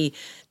going to be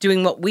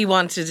doing what we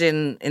wanted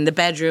in the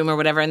bedroom or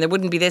whatever, and there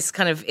wouldn't be this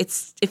kind of, it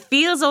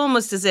feels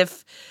almost as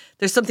if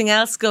there's something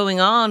else going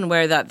on,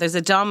 where that there's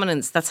a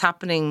dominance that's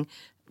happening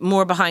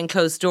more behind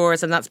closed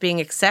doors, and that's being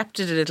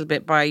accepted a little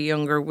bit by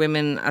younger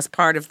women as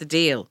part of the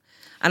deal.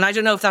 And I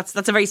don't know if that's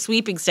a very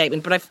sweeping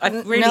statement, but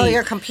I've really... No,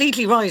 you're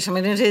completely right. I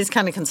mean, it is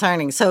kind of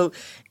concerning. So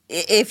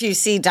if you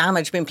see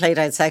damage being played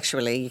out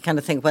sexually, you kind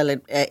of think, well,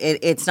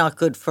 it's not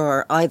good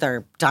for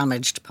either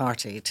damaged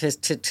party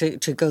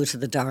to go to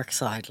the dark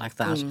side like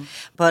that.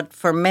 But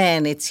for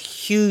men, it's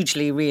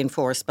hugely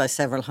reinforced by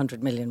several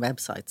 100 million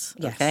websites,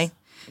 okay?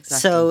 Exactly.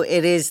 So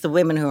it is the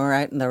women who are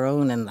out on their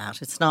own in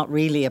that. It's not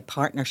really a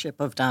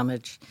partnership of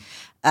damage.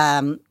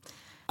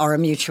 or a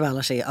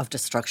mutuality of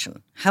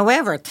destruction.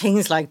 However,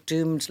 things like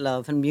doomed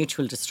love and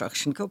mutual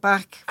destruction go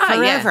back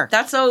forever. Yeah,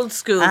 that's old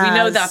school. We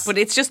know that, but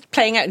it's just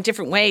playing out in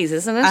different ways,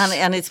 isn't it?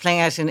 And it's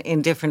playing out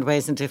in different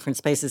ways in different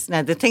spaces.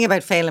 Now, the thing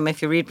about Phelim,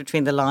 if you read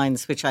between the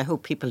lines, which I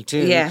hope people do,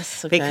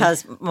 yes, okay.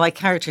 because my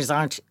characters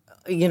are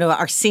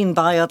seen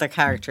by other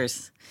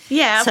characters.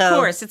 Yeah, of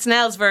course. It's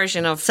Nell's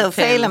version of So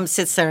Phelim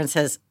sits there and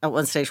says, at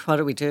one stage, what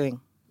are we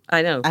doing?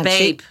 I know, and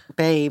babe.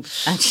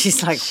 And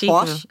she's like,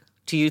 what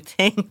do you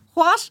think?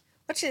 What?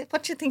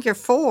 What do you think you're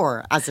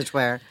for, as it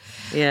were?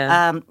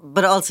 Yeah.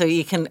 But also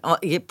you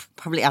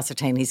probably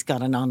ascertain he's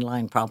got an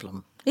online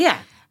problem. Yeah.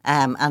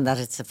 And that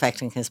it's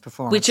affecting his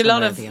performance. Which a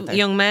lot of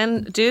young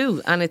men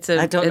do. And it's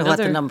I don't know what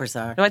the numbers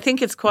are. No, I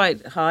think it's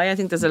quite high. I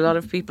think there's a lot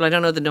of people, I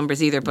don't know the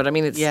numbers either, but I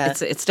mean,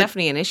 it's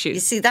definitely an issue.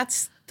 You see,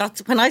 that's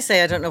when I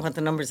say I don't know what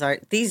the numbers are,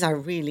 these are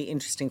really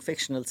interesting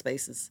fictional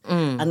spaces.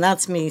 And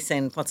that's me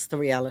saying, what's the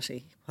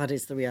reality? What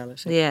is the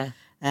reality? Yeah.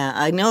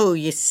 I know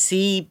you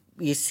see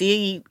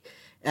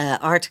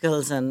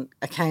articles and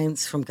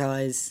accounts from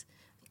guys,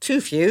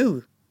 too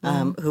few,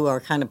 who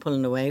are kind of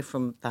pulling away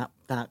from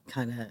that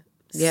kind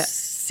of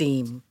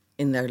seam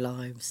in their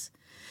lives.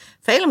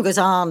 Phelim goes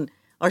on,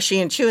 or she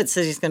intuits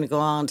that he's going to go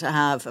on to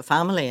have a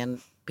family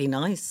and be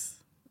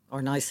nice,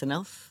 or nice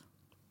enough.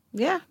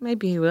 Yeah,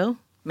 maybe he will.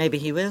 Maybe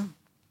he will.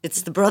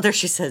 It's the brother,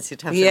 she says,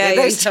 you'd have to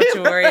have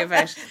to worry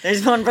about.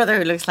 There's one brother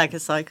who looks like a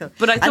psycho.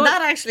 But I thought, and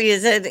that actually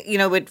is it,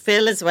 with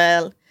Phil as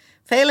well.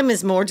 Phelim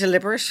is more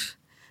deliberate,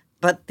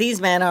 but these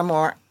men are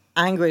more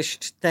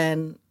anguished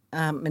than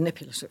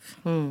manipulative.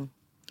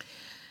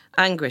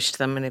 Anguished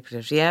than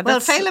manipulative, yeah. Well,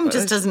 Phelim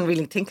just doesn't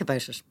really think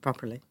about it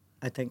properly,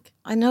 I think.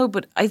 I know,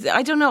 but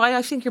I don't know.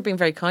 I think you're being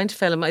very kind to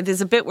Phelim.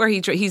 There's a bit where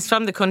he's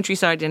from the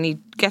countryside and he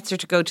gets her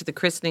to go to the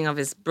christening of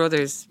his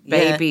brother's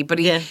baby. But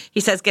he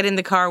says, get in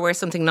the car, wear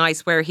something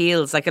nice, wear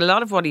heels. Like a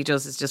lot of what he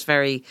does is just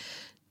very,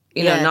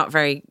 not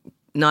very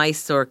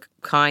nice or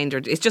kind, or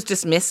it's just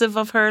dismissive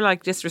of her,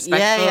 like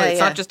disrespectful. It's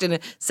not just in a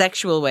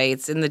sexual way,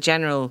 it's in the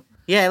general.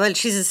 Yeah, well,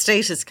 she's a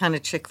status kind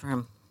of chick for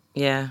him.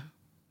 Yeah,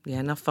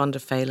 not fond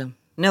of Phelim.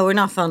 No, we're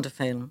not fond of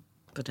Phelim.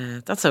 But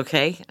that's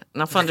okay.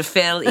 Not fond of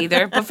Phil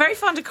either, but very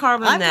fond of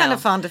Carmel now. I'm kind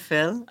of fond of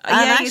Phil.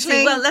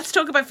 Actually, well, let's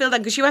talk about Phil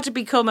then, because you had to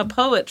become a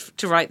poet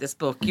to write this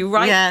book. You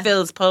write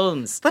Phil's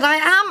poems. But I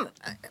am...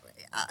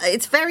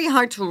 It's very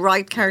hard to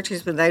write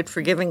characters without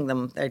forgiving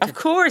them. Of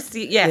course,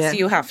 yes,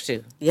 you have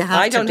to.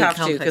 I don't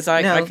have to, because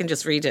I can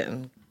just read it.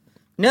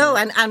 No,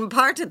 and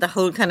part of the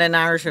whole kind of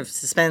narrative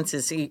suspense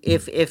is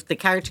if the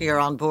character you're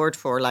on board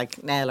for,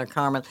 like Nell or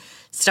Carmel,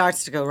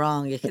 starts to go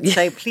wrong, you can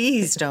say,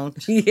 please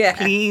don't.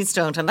 Please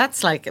don't. And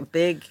that's like a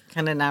big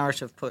kind of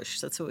narrative push.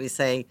 That's what we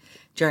say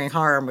during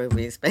horror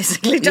movies,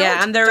 basically.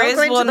 And there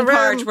is one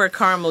part where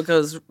Carmel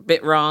goes a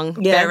bit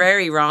wrong. Yeah.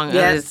 Very wrong.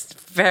 And it's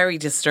very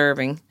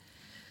disturbing.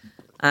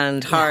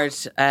 And hard.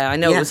 I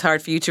know it was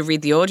hard for you to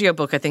read the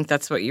audiobook. I think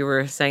that's what you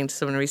were saying to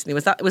someone recently.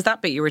 Was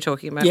that bit you were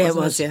talking about? Yeah, it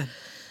was, yeah.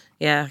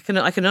 Yeah,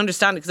 I can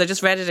understand it, because I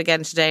just read it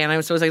again today, and I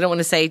suppose I don't want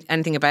to say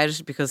anything about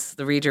it because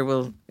the reader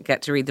will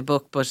get to read the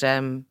book. But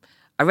I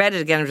read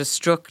it again and was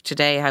struck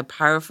today how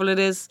powerful it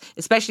is,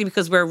 especially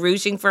because we're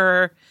rooting for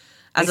her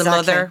as a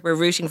mother. We're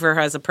rooting for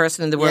her as a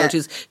person in the world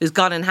who's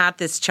gone and had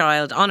this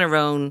child on her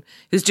own,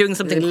 who's doing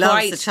something who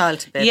loves the child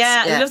to bits.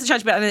 Who loves the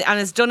child to bits, and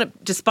has done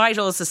it despite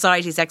all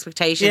society's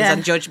expectations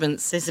and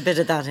judgments. There's a bit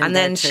of that in and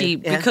there then too.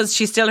 Because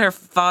she's still her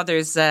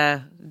father's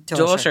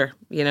daughter,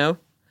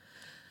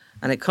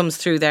 and it comes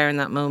through there in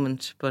that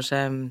moment. But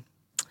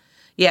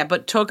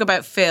but talk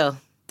about Phil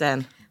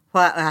then.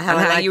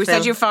 How you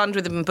said you're fond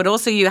with him, but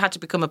also you had to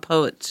become a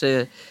poet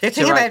to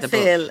write the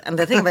Phil, book. And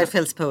the thing about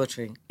Phil's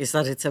poetry is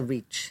that it's a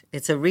reach.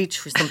 It's a reach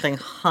for something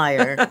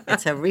higher.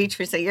 It's a reach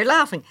for, you're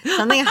laughing,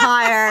 something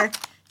higher,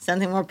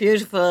 something more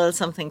beautiful,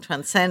 something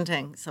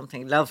transcending,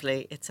 something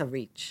lovely. It's a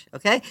reach,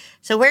 okay?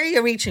 So where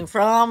you're reaching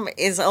from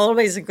is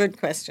always a good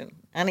question.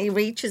 And he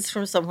reaches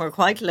from somewhere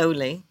quite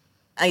lowly.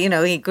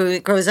 He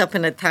grows up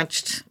in a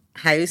thatched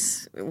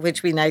house,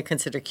 which we now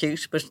consider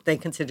cute, but they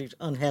considered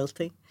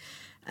unhealthy.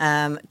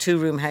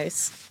 2-room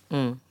house.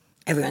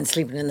 Everyone's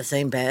sleeping in the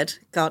same bed.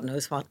 God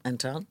knows what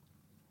went on.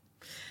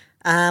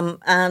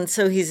 And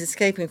so he's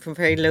escaping from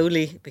very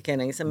lowly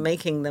beginnings and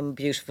making them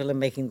beautiful and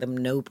making them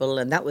noble.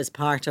 And that was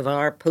part of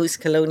our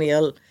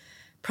post-colonial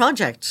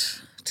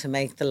project, to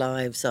make the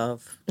lives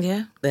of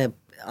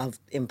of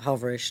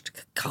impoverished,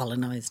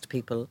 colonised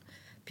people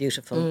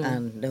beautiful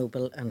and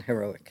noble and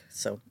heroic.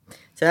 So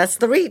that's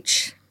the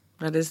reach.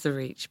 That is the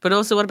reach. But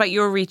also, what about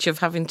your reach of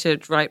having to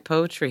write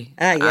poetry?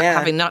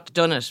 Having not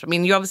done it. I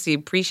mean, you obviously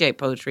appreciate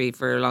poetry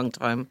for a long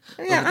time.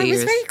 Yeah, I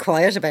was very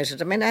quiet about it.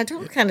 I mean, I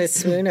don't kind of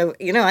swoon.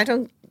 I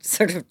don't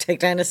sort of take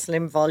down a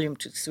slim volume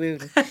to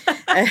swoon.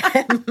 I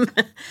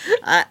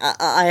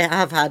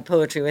have had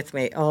poetry with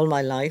me all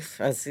my life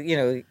as,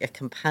 a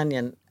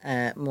companion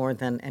more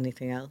than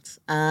anything else.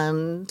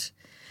 And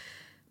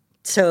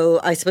so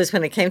I suppose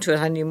when it came to it,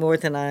 I knew more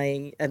than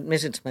I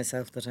admitted to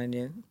myself that I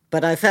knew.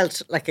 But I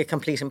felt like a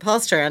complete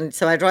imposter. And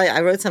so I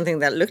wrote something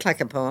that looked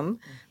like a poem,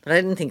 but I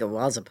didn't think it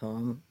was a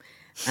poem.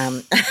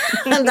 And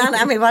that,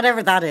 I mean,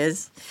 whatever that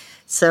is.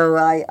 So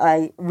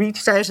I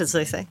reached out, as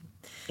they say.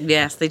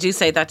 Yes, they do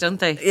say that, don't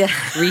they? Yeah.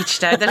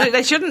 Reached out.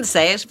 They shouldn't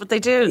say it, but they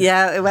do.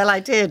 Yeah, well,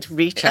 I did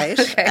reach out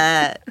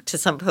Okay. to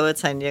some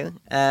poets I knew,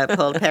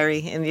 Paul Perry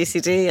in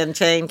UCD and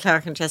Jane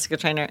Clark and Jessica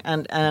Traynor.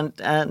 And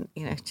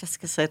you know,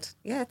 Jessica said,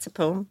 yeah, it's a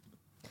poem.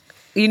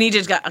 You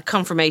needed a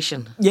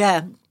confirmation.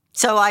 Yeah.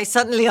 So I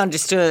suddenly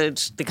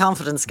understood the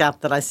confidence gap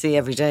that I see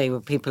every day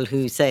with people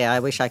who say, I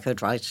wish I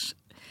could write,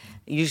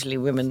 usually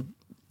women.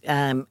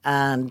 And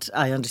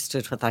I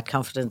understood what that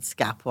confidence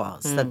gap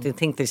was, that they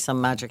think there's some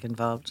magic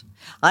involved.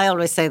 I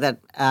always say that,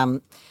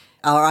 or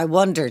I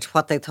wondered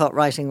what they thought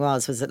writing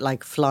was. Was it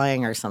like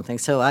flying or something?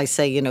 So I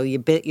say, you know,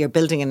 you're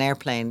building an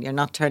airplane. You're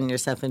not turning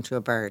yourself into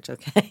a bird,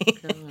 okay?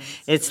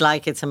 It's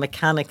like it's a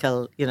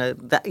mechanical, you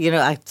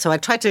know. So I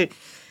try to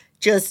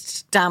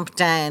just damp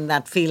down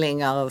that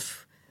feeling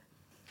of,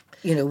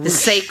 you know, The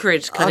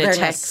sacred kind of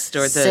text,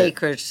 or the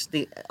sacred,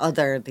 the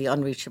other, the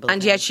unreachable.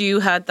 And thing. yet you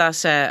had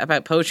that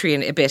about poetry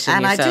in a bit in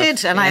And yourself. I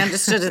did, and I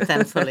understood it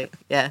then fully.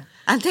 Yeah,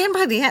 and then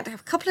by the end, a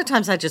couple of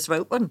times I just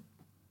wrote one,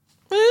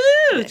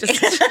 Woo,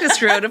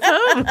 just wrote a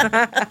poem.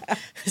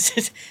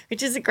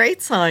 which is a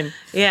great sign.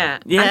 Yeah.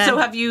 Yeah. And so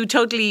have you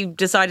totally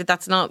decided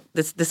that's not,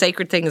 the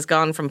sacred thing has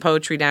gone from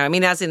poetry now? I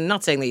mean, as in,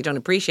 not saying that you don't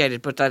appreciate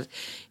it, but that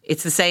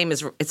it's the same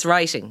as it's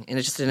writing, and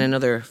it's just in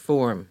another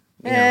form.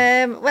 You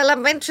know? Well,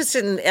 I'm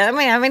interested in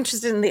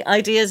the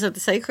ideas of the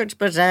sacred,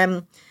 but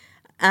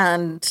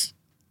and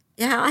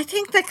yeah, I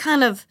think that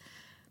kind of,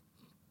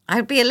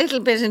 I'd be a little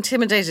bit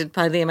intimidated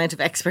by the amount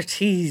of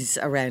expertise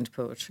around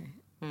poetry.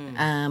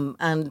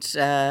 And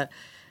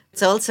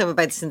it's also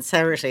about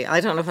sincerity. I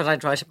don't know what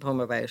I'd write a poem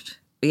about.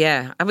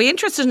 Yeah, I'd be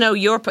interested to know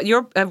you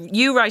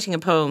writing a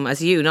poem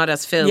as you, not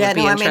as Phil. Yeah, would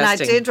be no, I mean, I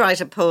interesting. did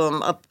write a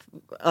poem up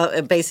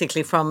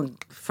basically from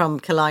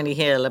Killiney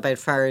Hill about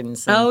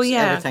ferns and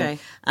everything. Okay.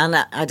 And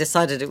I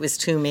decided it was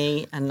too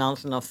me and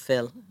not enough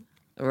Phil.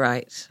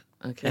 Right.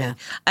 Okay. Yeah.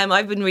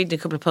 I've been reading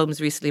a couple of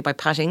poems recently by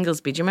Pat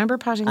Inglesby. Do you remember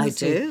Pat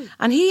Inglesby? I do.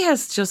 And he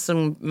has just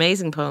some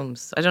amazing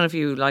poems. I don't know if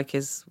you like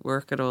his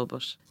work at all,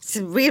 but It's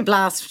a real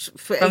blast.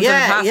 the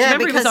past.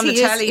 Remember he was on the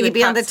telly he'd with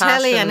be on the Pat's hat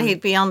telly and and he'd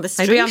be on the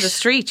street. he'd be on the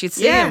street. You'd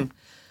see him.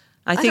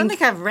 I don't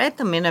think I've read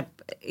them in a.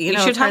 You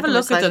should have a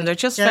look at them. They're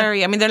just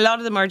very. I mean, a lot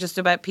of them are just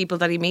about people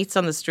that he meets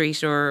on the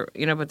street, or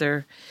but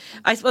they're.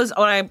 I suppose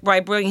why I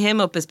bring him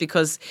up is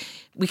because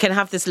we can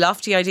have this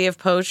lofty idea of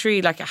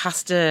poetry, like it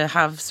has to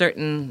have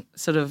certain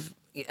sort of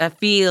a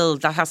feel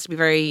that has to be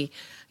very.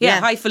 Yeah,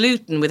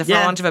 highfalutin, with a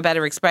want of a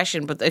better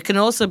expression, but it can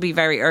also be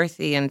very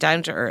earthy and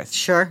down to earth.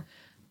 Sure.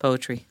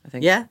 Poetry, I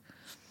think. Yeah.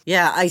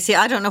 Yeah, I see.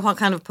 I don't know what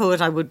kind of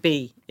poet I would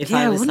be if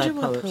I was I that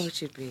wonder poet. what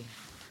poet you'd be.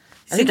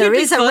 I See, think there you'd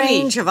be is a funny.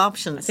 range of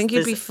options. I think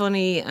you'd be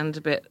funny and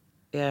a bit,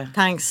 yeah.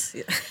 Thanks.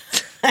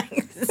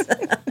 Thanks.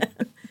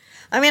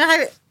 I mean,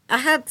 I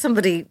had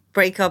somebody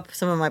break up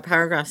some of my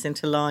paragraphs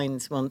into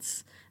lines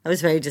once. That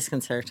was very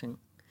disconcerting.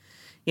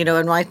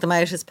 And write them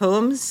out as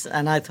poems.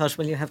 And I thought,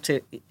 well, you have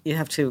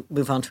to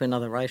move on to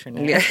another writer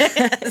now. Yeah.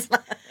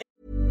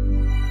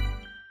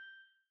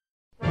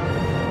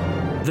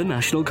 The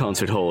National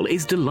Concert Hall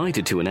is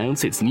delighted to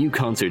announce its new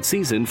concert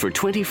season for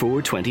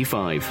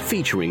 24-25,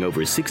 featuring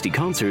over 60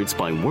 concerts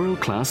by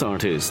world-class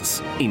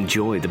artists.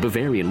 Enjoy the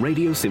Bavarian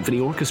Radio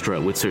Symphony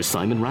Orchestra with Sir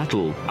Simon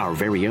Rattle, our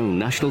very own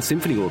National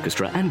Symphony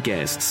Orchestra and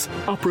guests,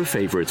 opera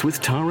favourites with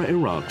Tara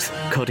Erocht,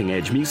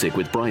 cutting-edge music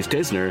with Bryce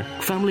Desner,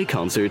 family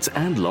concerts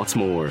and lots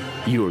more.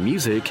 Your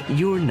music,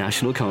 your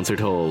National Concert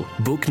Hall.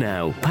 Book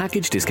now.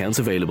 Package discounts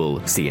available.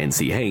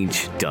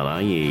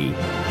 cnch.ie.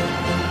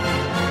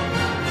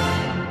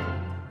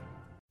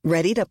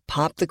 Ready to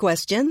pop the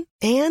question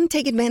and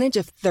take advantage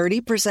of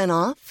 30%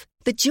 off?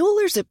 The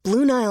jewelers at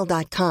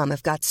BlueNile.com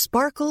have got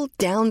sparkle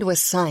down to a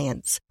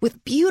science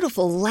with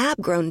beautiful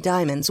lab-grown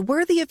diamonds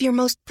worthy of your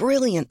most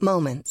brilliant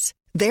moments.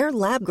 Their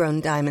lab-grown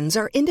diamonds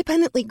are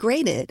independently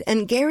graded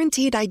and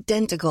guaranteed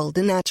identical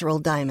to natural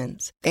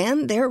diamonds,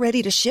 and they're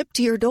ready to ship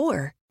to your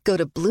door. Go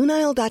to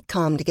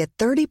BlueNile.com to get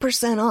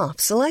 30% off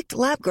select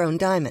lab-grown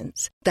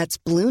diamonds. That's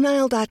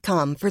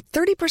BlueNile.com for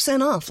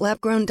 30% off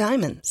lab-grown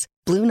diamonds.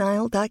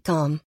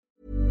 BlueNile.com.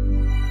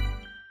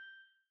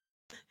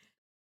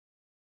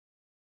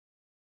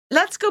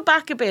 Let's go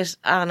back a bit,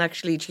 Anne,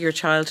 actually, to your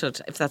childhood,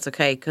 if that's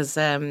okay, because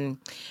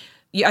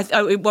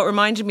what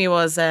reminded me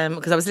was,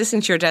 because I was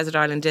listening to your Desert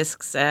Island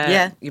Discs,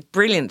 your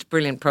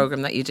brilliant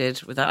programme that you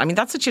did with that. I mean,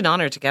 that's such an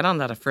honour to get on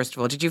that, first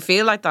of all. Did you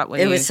feel like that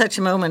when It was such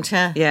a moment,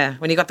 yeah. Yeah,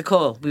 when you got the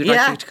call, we would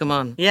like you to come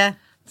on. Yeah.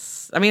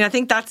 I mean, I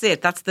think that's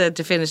it. That's the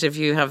definitive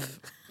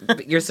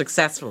you're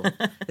successful,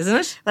 isn't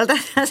it? Well,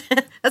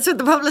 that's what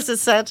the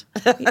publicist said.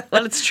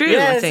 Well, it's true,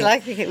 yeah, I think.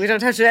 It's like we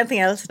don't have to do anything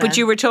else now. But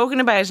you were talking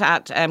about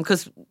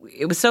because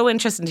it was so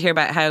interesting to hear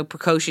about how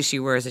precocious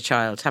you were as a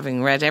child,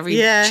 having read every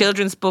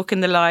children's book in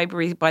the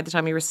library by the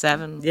time you were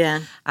 7. Yeah.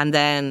 And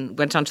then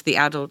went on to the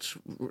adult,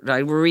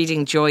 we're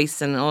reading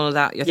Joyce and all of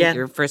that. I think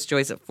your first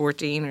Joyce at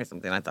 14 or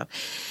something like that.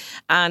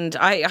 And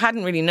I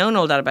hadn't really known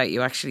all that about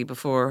you actually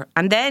before.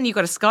 And then you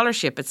got a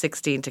scholarship at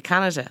 16 to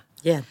Canada.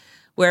 Yeah.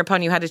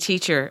 whereupon you had a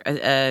teacher,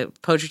 a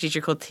poetry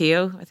teacher called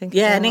Theo, I think.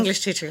 Yeah, an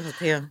English teacher called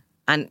Theo.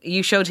 And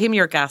you showed him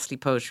your ghastly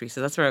poetry,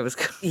 so that's where I was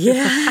going.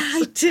 Yeah,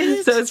 I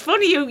did. So it's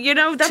funny, you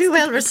know, that's Too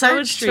well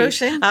researched,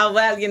 Roisin. Oh,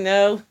 well, you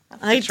know.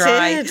 I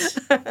try.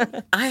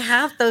 did. I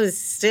have those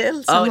still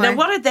Oh, somewhere. now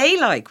what are they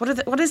like?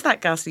 What is that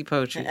ghastly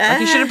poetry?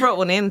 Like, you should have brought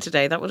one in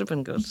today. That would have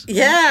been good.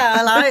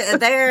 Yeah, well,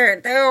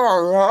 they're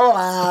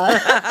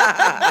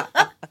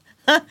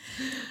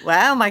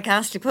wow, my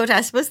ghastly poetry.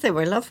 I suppose they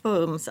were love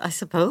poems, I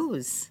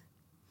suppose.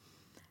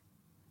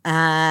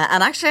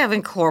 And actually I've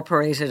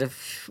incorporated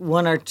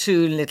one or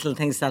two little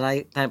things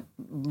that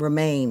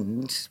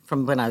remained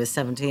from when I was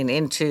 17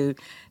 into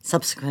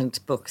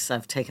subsequent books.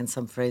 I've taken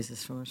some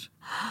phrases from it.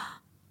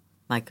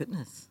 My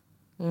goodness.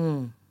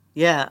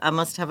 Yeah, I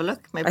must have a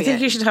look. Maybe I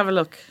think you should have a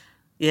look.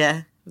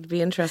 Yeah. It'd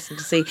be interesting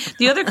to see.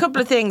 The other couple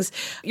of things,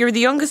 you're the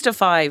youngest of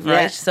 5,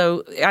 right? Yeah.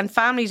 So, and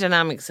family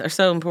dynamics are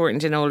so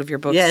important in all of your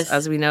books, Yes.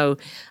 as we know.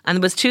 And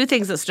there was 2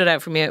 things that stood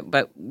out for me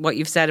about what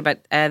you've said about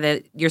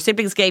your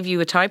siblings gave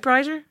you a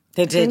typewriter.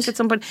 They I think did. at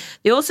some point.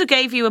 They also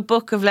gave you a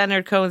book of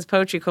Leonard Cohen's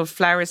poetry called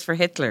Flowers for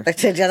Hitler. I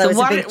did, yeah, that was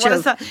a big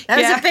joke. That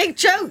was a big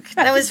joke.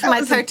 That was for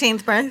my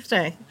 13th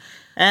birthday.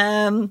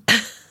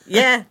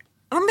 Yeah.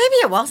 Or maybe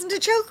it wasn't a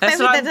joke. That's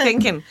Maybe what they I'm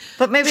didn't. thinking.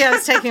 But maybe I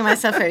was taking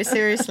myself very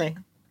seriously.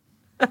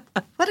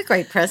 What a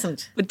great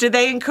present. But did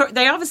they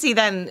they obviously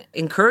then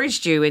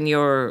encouraged you in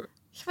your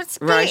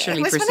writerly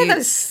It was pursuits? one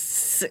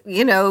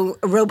of those,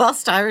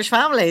 robust Irish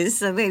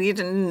families. I mean, you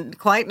didn't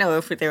quite know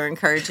if they were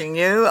encouraging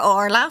you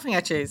or laughing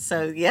at you.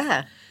 So,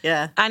 yeah.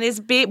 And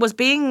was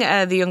being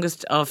the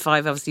youngest of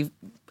 5, obviously,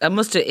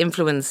 must have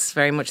influenced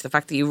very much the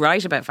fact that you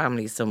write about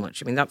families so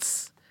much. I mean,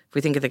 that's, if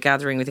we think of The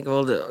Gathering, we think of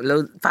all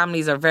the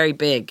families are very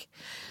big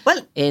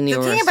in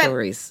your the thing about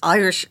stories.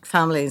 Irish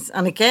families,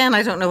 and again,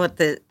 I don't know what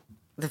the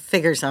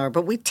figures are,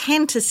 but we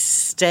tend to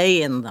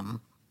stay in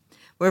them.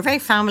 We're a very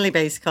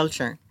family-based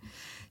culture.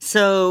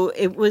 So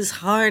it's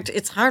hard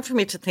for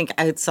me to think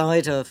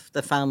outside of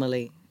the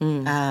family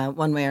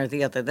one way or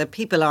the other, that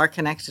people are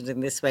connected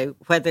in this way,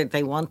 whether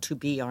they want to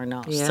be or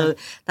not. Yeah. So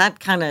that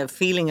kind of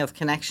feeling of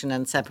connection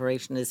and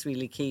separation is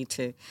really key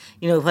to,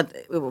 what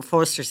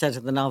Forster said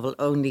in the novel,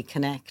 only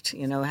connect,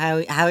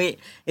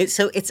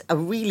 so it's a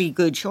really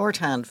good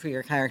shorthand for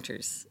your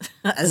characters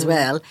as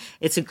well.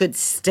 It's a good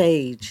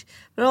stage.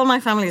 But all my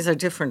families are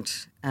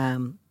different.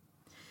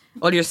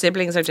 All your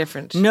siblings are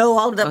different? No,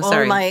 all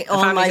sorry. my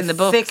in the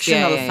books.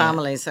 fictional Yeah.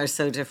 families are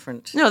so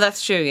different. No,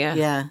 that's true, yeah.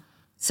 Yeah.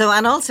 So,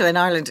 and also in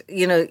Ireland,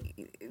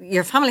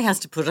 your family has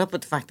to put up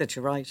with the fact that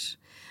you're right.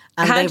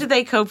 And How do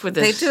they cope with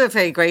it? They do it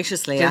very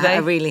graciously, Do they? I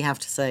really have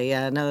to say.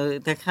 Yeah, no,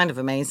 they're kind of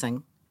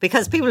amazing.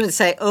 Because people would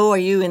say, "Oh, are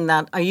you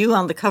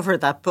on the cover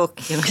of that book?"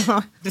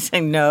 I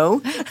say,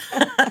 "No."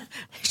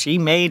 She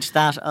made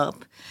that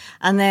up.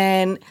 And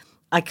then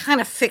I kind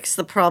of fix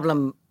the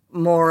problem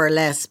more or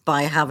less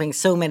by having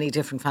so many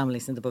different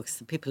families in the books.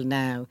 The people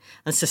now,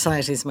 and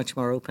society is much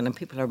more open, and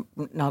people are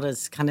not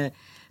as kind of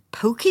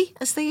pokey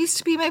as they used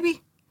to be,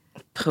 maybe.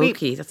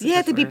 Pokey, that's a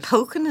Yeah, good they'd be word.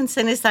 poking and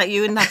saying, "Is that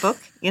you in that book?"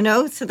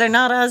 So they're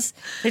not as,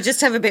 they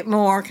just have a bit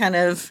more kind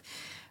of...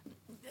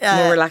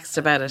 More relaxed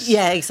about it.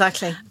 Yeah,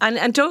 exactly.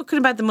 And talking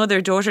about the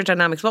mother-daughter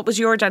dynamics, what was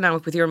your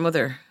dynamic with your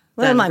mother?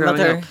 Well, then, my growing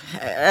mother,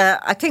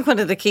 up? I think one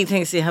of the key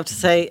things you have to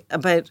say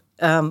about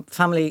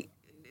family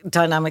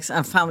dynamics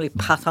and family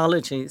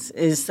pathologies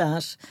is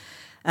that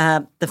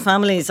the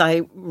families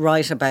I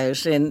write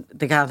about in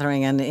The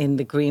Gathering and in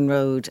The Green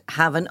Road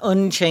have an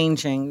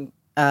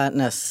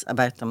unchangingness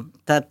about them,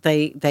 that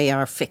they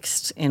are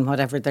fixed in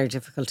whatever their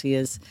difficulty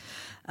is.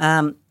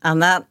 And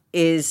that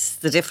is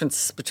the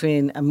difference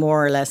between a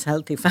more or less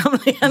healthy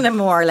family and a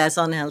more or less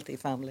unhealthy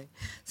family.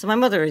 So my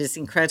mother is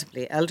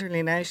incredibly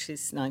elderly now.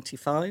 She's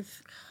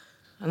 95.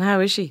 And how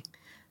is she?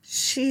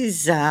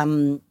 She's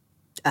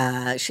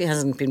she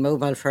hasn't been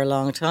mobile for a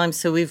long time.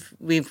 So we've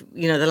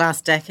the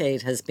last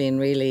decade has been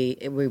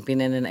we've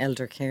been in an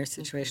elder care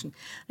situation.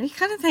 And you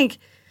kind of think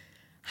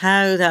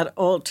how that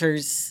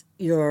alters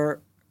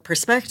your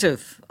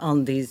perspective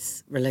on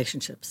these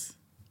relationships.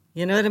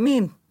 You know what I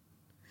mean?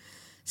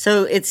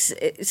 So it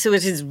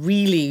has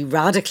really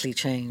radically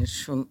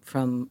changed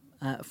from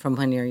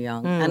when you're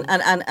young,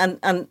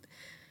 and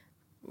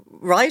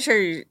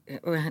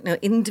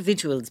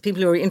individuals,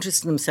 people who are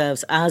interested in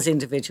themselves as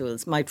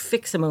individuals, might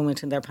fix a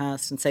moment in their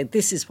past and say,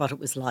 "This is what it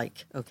was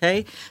like."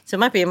 Okay, so it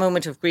might be a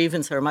moment of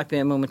grievance or it might be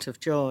a moment of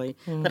joy,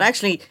 but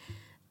actually,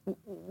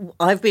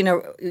 I've been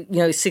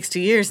 60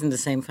 years in the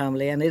same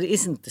family, and it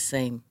isn't the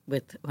same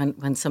with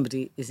when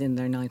somebody is in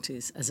their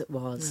 90s as it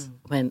was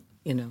when.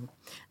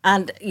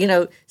 And,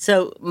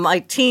 so my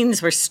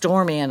teens were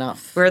stormy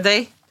enough. Were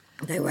they?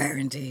 They were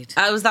indeed.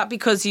 Was that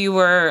because you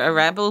were a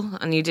rebel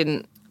and you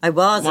didn't I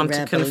was want a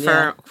rebel, to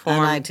conform?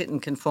 and I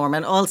didn't conform.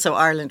 And also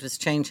Ireland was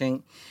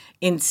changing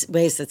in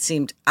ways that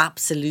seemed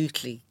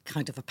absolutely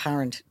kind of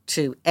apparent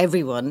to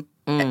everyone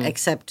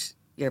except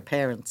your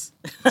parents.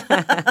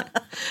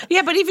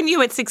 Yeah, but even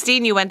you at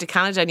 16, you went to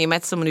Canada and you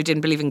met someone who didn't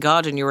believe in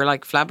God and you were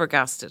like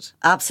flabbergasted.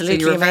 Absolutely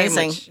So you were very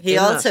amazing. much He in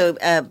also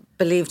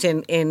believed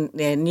in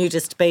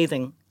nudist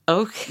bathing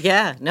Okay.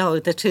 Yeah, no,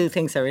 the two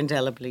things are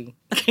indelibly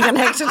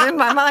connected in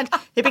my mind.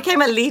 He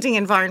became a leading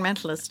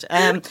environmentalist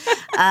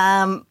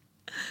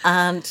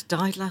and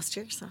died last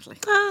year, sadly.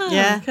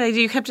 Ah, okay.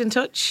 You kept in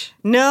touch?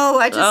 No,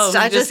 I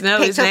just know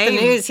picked his up name.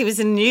 the news. He was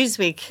in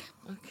Newsweek.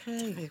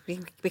 Okay. He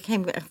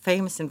became a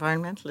famous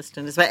environmentalist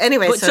in his way.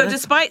 Anyway, But so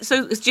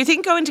do you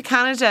think going to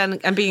Canada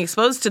and being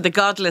exposed to the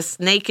godless,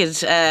 naked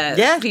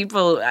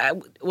people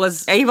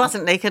was... He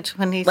wasn't naked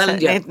when he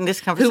said in this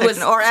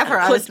conversation, or ever.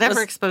 I was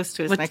never exposed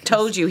to his nakedness.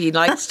 Told you he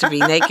likes to be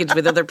naked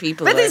with other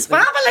people. With his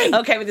family.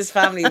 Okay, with his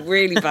family,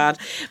 really bad.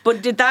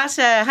 But did that?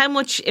 How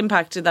much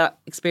impact did that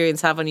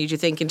experience have on you? Do you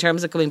think, in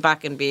terms of coming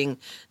back and being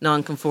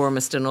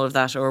non-conformist and all of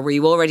that, or were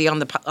you already on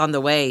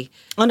the way?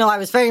 Oh no, I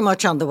was very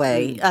much on the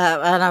way,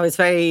 and I was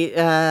very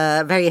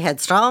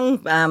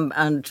headstrong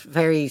and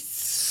very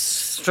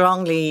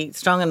strong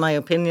in my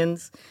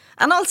opinions,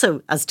 and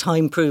also, as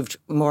time proved,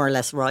 more or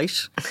less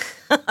right.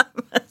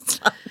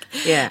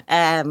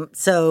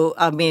 So,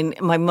 I mean,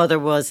 my mother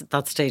was at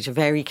that stage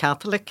very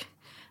Catholic,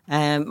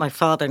 my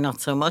father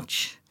not so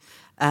much,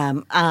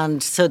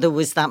 and so there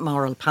was that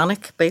moral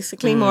panic,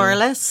 basically, more or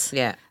less.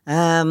 Yeah.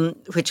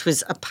 Which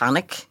was a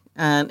panic,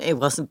 and it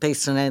wasn't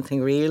based on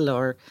anything real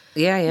or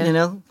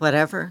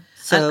whatever.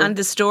 So, and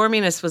the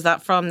storminess, was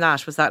that from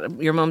that? Was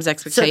that your mum's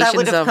expectations? So that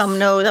would have come.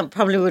 No, that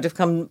probably would have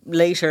come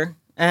later.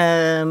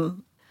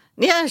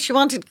 She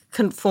wanted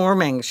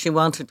conforming. She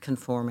wanted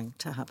conforming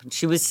to happen.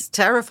 She was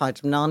terrified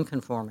of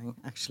non-conforming,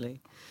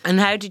 actually. And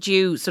how did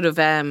you sort of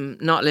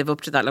not live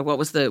up to that? Like, what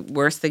was the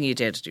worst thing you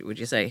did, would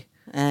you say?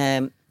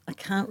 I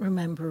can't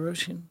remember,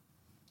 Roisin.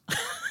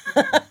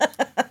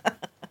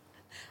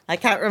 I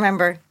can't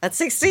remember. At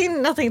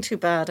 16, nothing too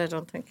bad, I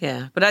don't think.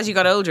 Yeah, but as you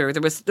got older,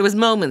 there was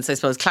moments, I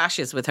suppose,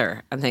 clashes with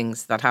her and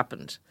things that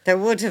happened. There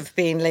would have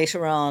been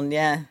later on,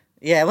 yeah.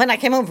 Yeah, when I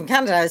came home from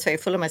Canada, I was very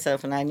full of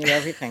myself and I knew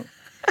everything.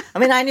 I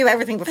mean, I knew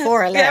everything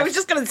before I left. Yeah, I was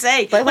just going to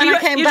say. But when I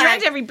came you back...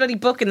 read every bloody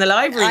book in the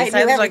library. I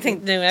knew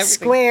everything, knew everything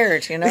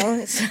squared, you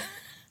know.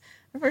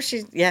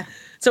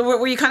 So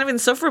were you kind of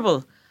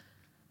insufferable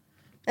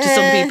to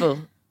some people?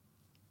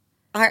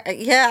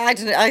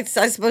 I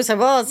suppose I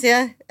was,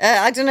 yeah.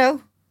 I don't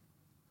know.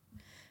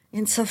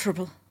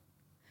 Insufferable.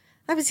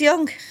 I was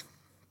young.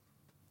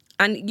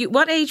 And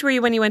what age were you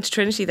when you went to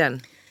Trinity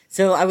then?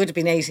 So I would have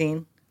been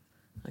 18.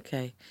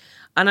 Okay.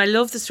 And I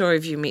love the story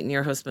of you meeting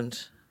your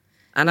husband.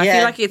 And I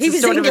feel like it's a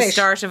sort of a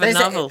start of a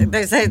novel.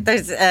 There's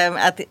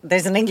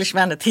an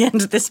Englishman at the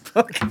end of this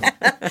book.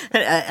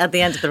 At the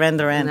end of the Wren,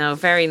 the Wren. No,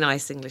 very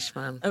nice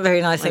Englishman. A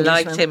very nice Englishman.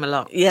 I liked him a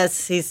lot.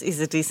 Yes, he's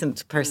a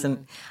decent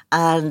person.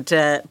 And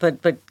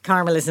but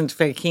Carmel isn't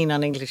very keen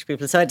on English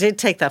people. So I did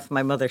take that from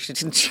my mother. She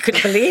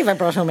couldn't believe I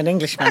brought home an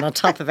Englishman on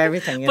top of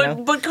everything, you know.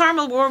 But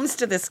Carmel warms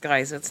to this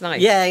guy, so it's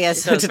nice. Yeah,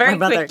 so did very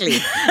my mother. Quickly.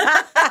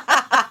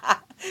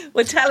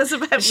 Well, tell us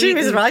about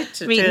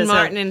meeting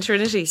Martin in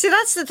Trinity. See,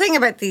 that's the thing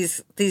about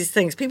these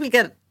things.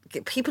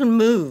 People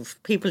move,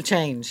 people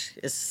change.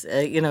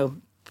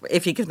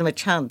 If you give them a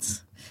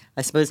chance,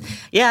 I suppose.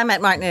 Yeah, I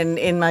met Martin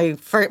in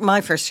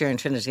my first year in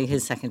Trinity,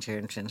 his second year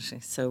in Trinity.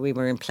 So we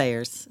were in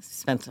Players,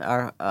 spent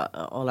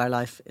all our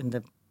life in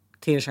the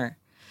theatre,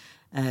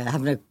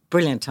 having a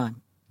brilliant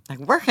time. Like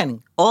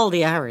working all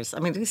the hours. I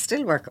mean, we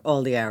still work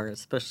all the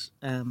hours, but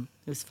it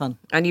was fun.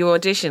 And you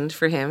auditioned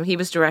for him. He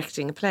was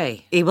directing a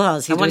play. He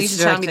was. I want you to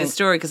tell me the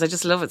story because I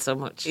just love it so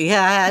much.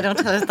 Yeah, I don't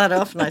tell it that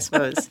often, I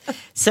suppose.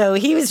 So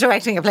he was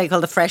directing a play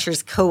called The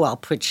Freshers'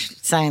 Co-op, which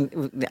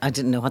I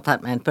didn't know what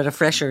that meant, but a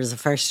fresher is a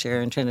first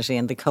year in Trinity,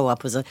 and the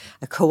co-op was a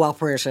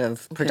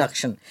cooperative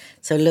production.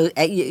 So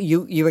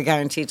you were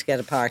guaranteed to get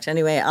a part.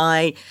 Anyway,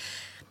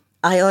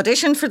 I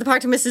auditioned for the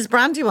part of Mrs.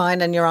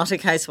 Brandywine, a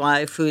neurotic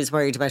housewife who is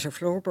worried about her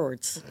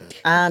floorboards.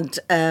 And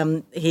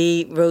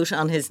he wrote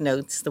on his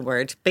notes the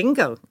word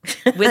bingo.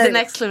 With an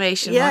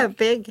exclamation mark? Yeah,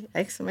 big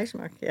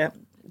exclamation mark, yeah.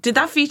 Did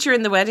that feature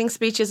in the wedding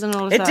speeches and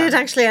all of that? It did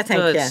actually, I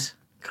think, yeah.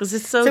 Because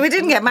it's so... So we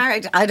didn't get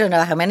married. I don't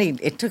know how many.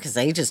 It took us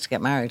ages to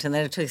get married, and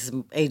then it took us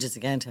ages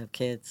again to have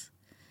kids.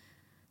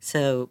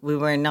 So we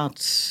were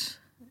not...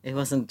 It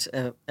wasn't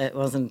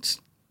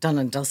done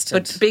and dusted.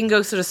 But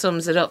bingo sort of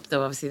sums it up,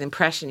 though, obviously, the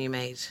impression you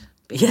made.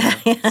 Bingo. Yeah.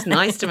 It's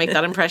nice to make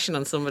that impression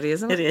on somebody,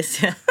 isn't it? It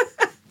is, yeah.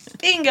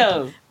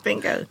 Bingo.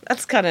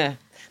 That's kind of...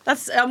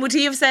 would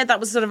he have said that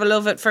was sort of a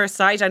love at first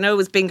sight? I know it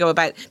was bingo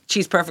about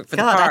she's perfect for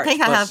the part. I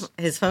think I have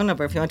his phone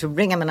number if you want to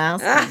ring him and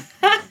ask him.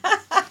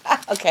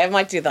 Okay, I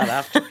might do that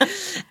after.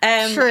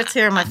 Sure, it's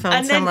here on my phone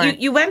and somewhere. then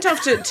you went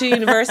off to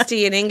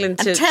university in England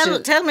to...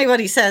 Tell me what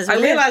he says. I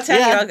will, I'll tell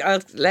you.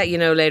 I'll let you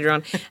know later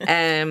on.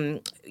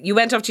 You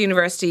went off to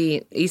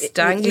university, East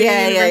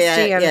Anglia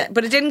University.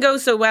 But it didn't go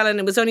so well, and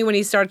it was only when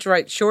you started to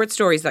write short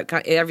stories that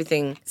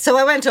everything... So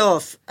I went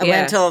off.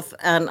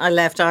 And I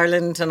left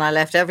Ireland and I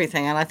left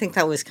everything. And I think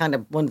that was kind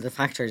of one of the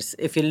factors.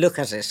 If you look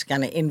at it,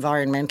 kind of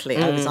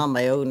environmentally, I was on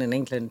my own in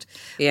England.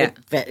 Yeah.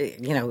 With,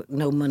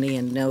 no money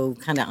and no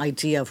kind of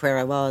idea of where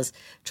I was,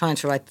 trying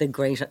to write the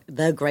great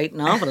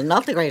novel,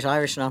 not the great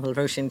Irish novel,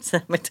 Roisin.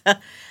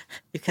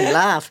 You can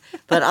laugh,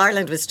 but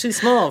Ireland was too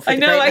small for the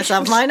greatness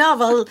of my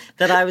novel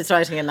that I was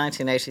writing. writing in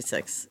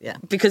 1986. Yeah,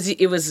 because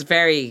it was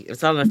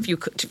on a few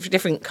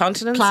different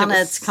continents,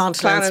 planets,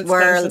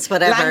 worlds,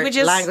 whatever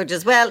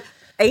languages. Well,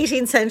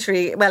 18th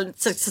century. Well,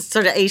 it's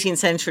sort of 18th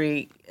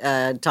century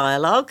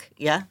dialogue.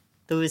 Yeah,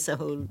 there was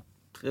going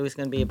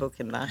to be a book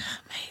in that.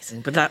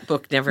 Amazing, but that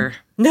book never.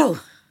 No.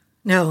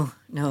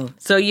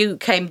 So you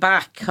came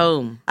back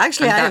home.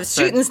 Actually, I have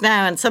students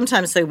now, and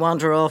sometimes they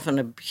wander off on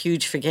a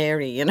huge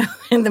fagary,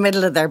 in the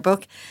middle of their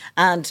book.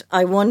 And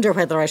I wonder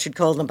whether I should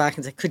call them back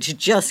and say, could you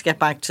just get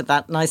back to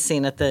that nice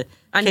scene at the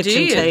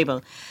kitchen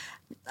table?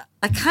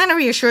 I kind of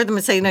reassure them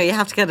and say, no, you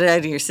have to get it out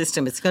of your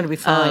system. It's going to be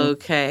fine.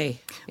 Okay.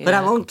 Yeah.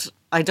 But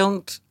I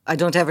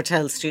don't ever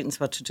tell students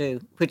what to do,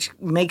 which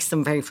makes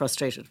them very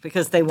frustrated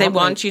because they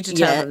want you to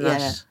tell them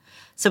that. Yeah.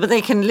 So, but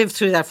they can live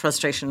through that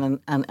frustration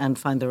and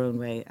find their own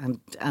way, and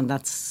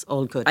that's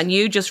all good. And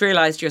you just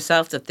realised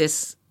yourself that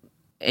this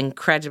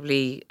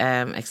incredibly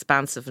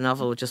expansive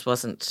novel just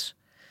wasn't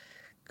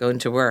going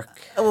to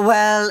work.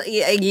 Well,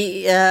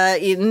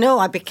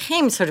 I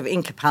became sort of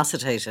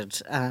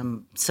incapacitated.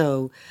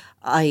 So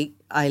I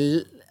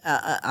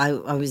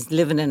was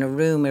living in a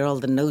room where all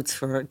the notes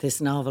for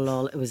this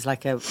novel, it was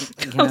like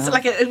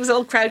it was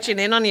all crouching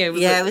in on you.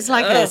 It was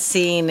like a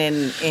scene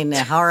in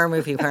a horror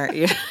movie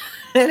where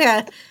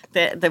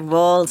the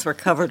walls were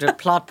covered with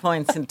plot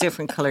points in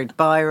different coloured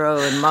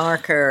biro and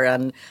marker,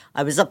 and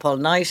I was up all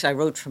night. I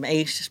wrote from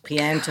 8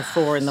 p.m. to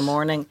 4 in the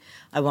morning.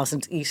 I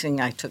wasn't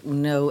eating. I took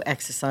no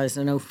exercise.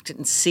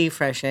 Didn't see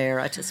fresh air.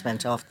 I just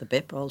went off the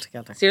bip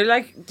altogether. So you're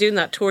like doing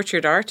that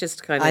tortured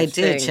artist kind of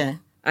thing. I did, yeah.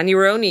 And you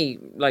were only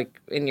like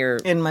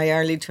in my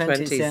early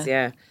 20s,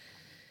 yeah.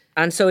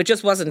 And so it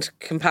just wasn't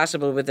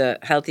compatible with a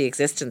healthy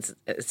existence,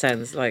 it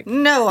sounds like.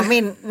 No, I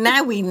mean,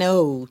 now we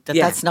know that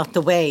that's not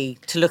the way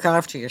to look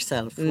after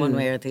yourself, one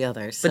way or the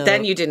other. So. But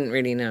then you didn't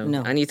really know.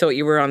 No. And you thought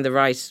you were on the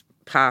right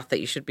path that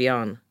you should be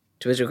on,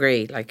 to a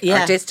degree,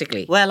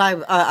 artistically. Well,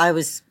 I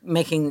was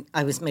making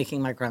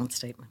my ground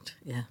statement,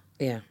 yeah.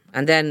 Yeah.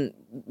 And then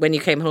when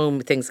you came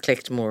home, things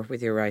clicked more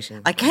with your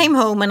writing. I came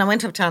home and I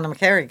went up to Anna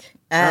McCarrick,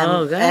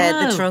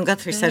 the Tyrone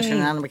Guthrie Centre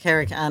in Anna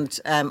McCarrick, and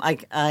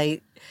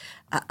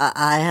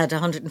I had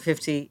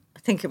 150, I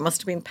think it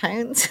must have been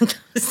pounds in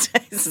those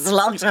days. It's a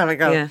long time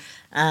ago. Yeah.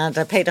 And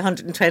I paid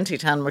 120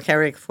 to Anna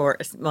McCarrick for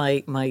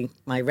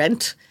my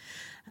rent.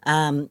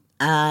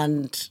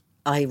 And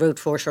I wrote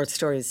 4 short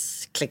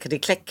stories,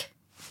 clickety-click.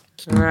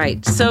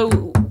 Right.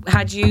 So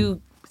how did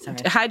you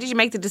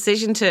make the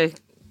decision to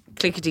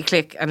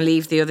clickety-click and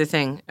leave the other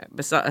thing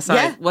aside?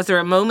 Yeah. Was there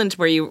a moment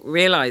where you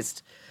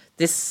realised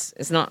this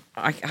is not,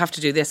 I have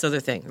to do this other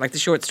thing, like the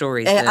short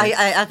stories?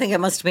 I think it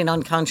must have been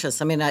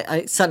unconscious. I mean,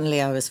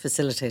 suddenly I was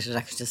facilitated.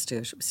 I could just do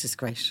it. It was just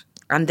great.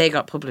 And they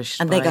got published.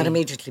 And they got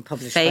immediately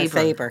published by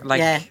Faber.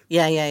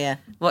 Yeah.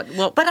 What?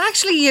 But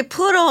actually, you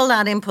put all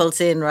that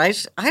impulse in,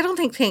 right? I don't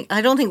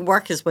think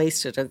work is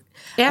wasted.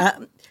 Yeah.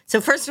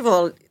 So first of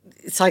all,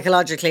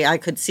 psychologically, I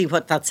could see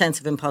what that sense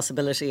of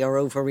impossibility or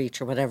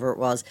overreach or whatever it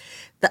was,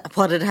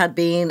 what it had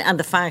been, and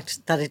the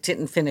fact that it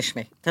didn't finish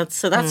me.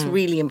 That's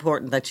really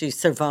important, that you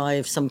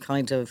survive some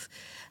kind of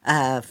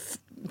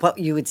what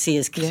you would see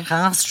as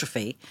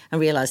catastrophe and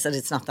realise that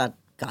it's not that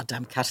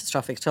goddamn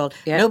catastrophic at all.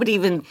 Yeah. Nobody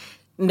even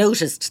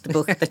noticed the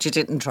book that you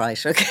didn't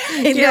write.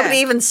 Okay, nobody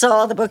even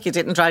saw the book you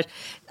didn't write,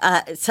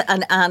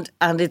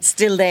 and it's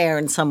still there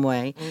in some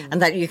way,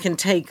 and that you can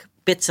take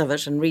bits of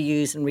it and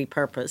reuse and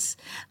repurpose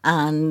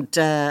and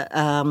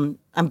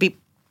be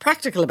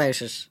practical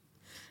about it.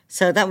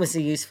 So that was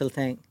a useful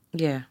thing.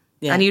 Yeah.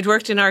 And you'd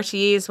worked in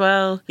RTE as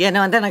well. Yeah,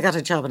 no, and then I got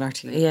a job in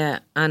RTE. Yeah,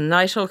 and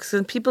Nighthawks.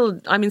 And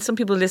some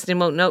people listening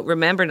won't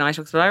remember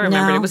Nighthawks, but I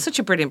remember it was such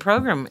a brilliant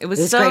programme. It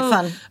was so great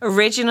fun.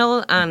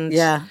 Original and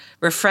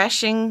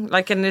refreshing.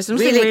 And there's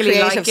something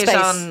really like it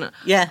on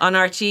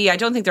RTE. I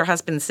don't think there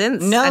has been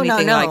since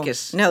anything like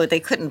it. No, they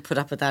couldn't put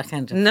up with that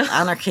kind of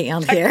anarchy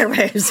on the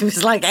airwaves. It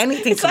was like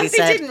anything to be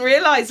said. They didn't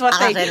realise what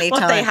they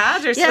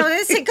had or something. Yeah,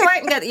 well, they go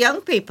out and get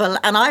young people.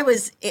 And I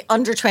was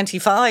under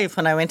 25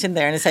 when I went in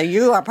there, and they said,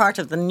 you are part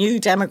of the new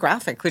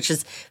demographic, which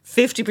is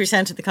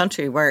 50% of the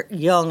country were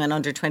young and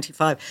under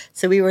 25.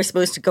 So we were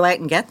supposed to go out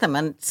and get them,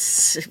 and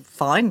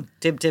fine,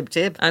 dib,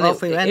 and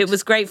off we went. It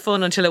was great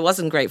fun until it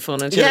wasn't great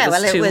fun, until it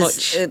was too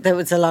much. There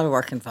was a lot of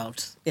work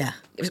involved, yeah.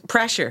 It was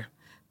pressure,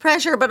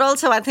 but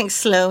also I think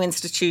slow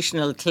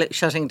institutional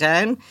shutting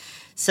down,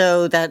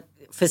 so that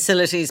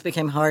facilities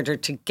became harder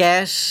to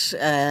get.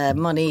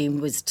 Money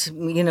was,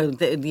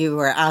 you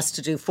were asked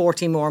to do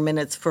 40 more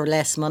minutes for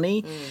less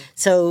money.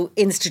 So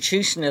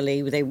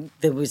institutionally,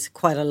 there was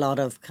quite a lot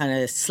of kind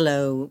of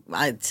slow,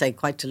 I'd say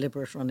quite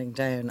deliberate running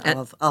down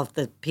of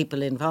the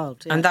people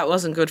involved. Yeah. And that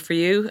wasn't good for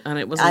you, and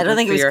it wasn't I don't good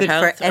think for it was your good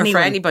health for anyone. Or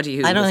for anybody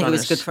who I don't was think on it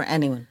was good for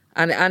anyone.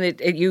 And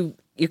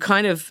you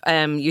kind of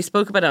you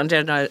spoke about it on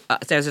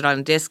Desert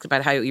Island Disc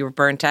about how you were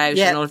burnt out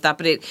and all of that,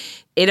 but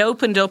it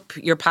opened up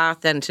your path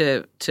then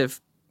to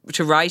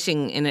to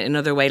writing in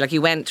another way? Like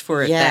you went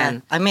for it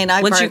then? I mean,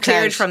 I once you burnt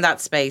cleared out, from that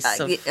space.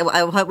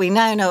 what we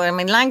now know, I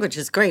mean, language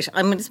is great.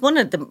 I mean, it's one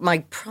of my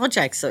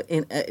projects,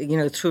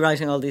 through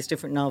writing all these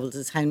different novels,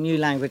 is how new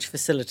language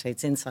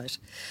facilitates insight.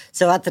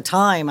 So at the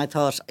time, I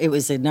thought it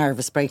was a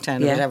nervous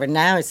breakdown or whatever.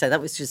 Now I say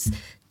that was just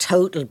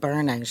total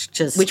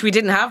burnout. Which we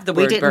didn't have the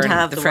word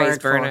the phrase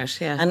burnout.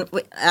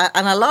 Yeah.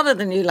 And a lot of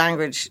the new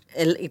language,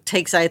 it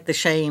takes out the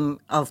shame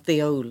of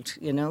the old,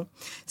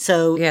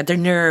 So yeah, their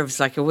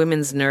nerves, like a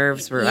woman's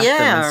nerves were at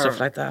them and stuff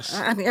like that.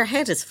 And your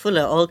head is full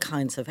of all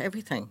kinds of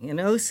everything,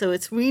 So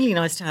it's really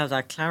nice to have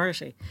that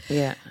clarity.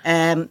 Yeah.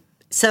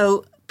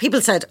 So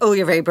people said, "Oh,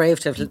 you're very brave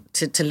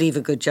to leave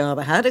a good job."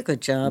 I had a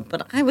good job,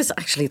 but I was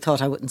actually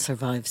thought I wouldn't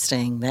survive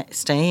staying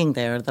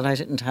there. That I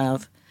didn't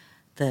have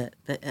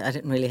I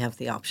didn't really have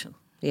the option.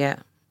 Yeah.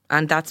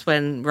 And that's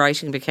when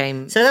writing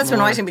became. So that's when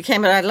writing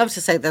became. But I'd love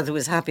to say that it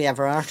was happy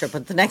ever after.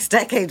 But the next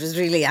decade was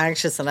really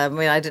anxious, and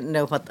I didn't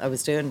know what I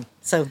was doing.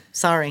 So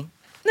sorry.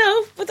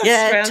 No, but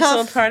that's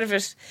all part of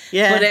it.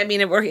 Yeah. But I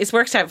mean, it's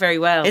worked out very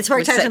well. It's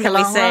worked out in the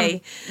long run.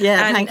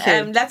 Yeah, and, thank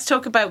you. Let's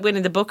talk about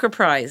winning the Booker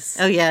Prize.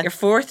 Oh, yeah. Your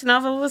fourth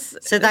novel was.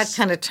 So that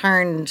kind of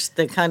turned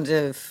the kind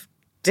of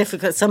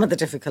some of the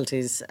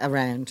difficulties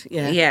around.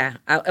 Yeah. Yeah.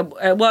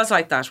 It was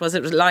like that. Was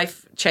it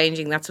life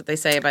changing? That's what they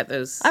say about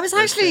those. I was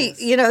actually,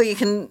 you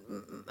can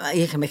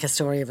make a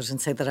story of it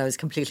and say that I was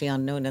completely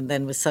unknown and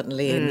then was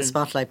suddenly in the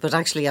spotlight. But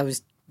actually, I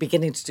was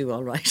beginning to do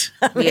all right.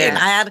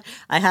 I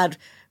had.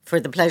 For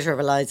the pleasure of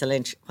Eliza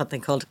Lynch, what they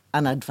called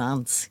an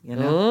advance,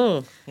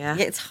 Oh, yeah.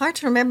 It's hard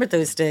to remember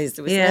those days.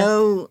 There was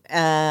no...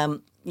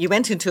 you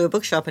went into a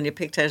bookshop and you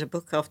picked out a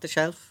book off the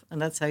shelf and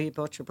that's how you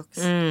bought your books.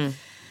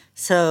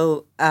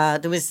 So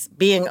there was...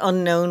 Being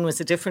unknown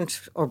was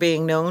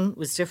being known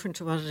was different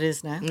to what it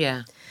is now.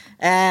 Yeah.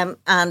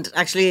 And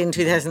actually in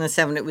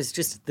 2007, it was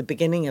just the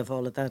beginning of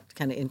all of that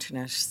kind of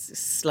internet,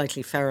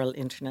 slightly feral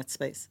internet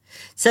space.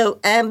 So...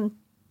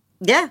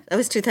 yeah, that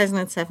was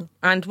 2007.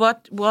 And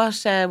what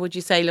would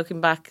you say,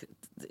 looking back,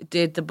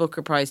 did the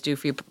Booker Prize do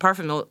for you, apart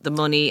from the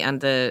money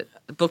and the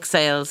book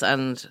sales,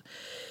 and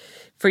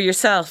for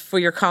yourself, for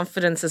your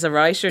confidence as a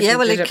writer? Yeah,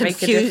 did it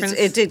make a difference?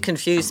 It did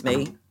confuse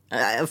me,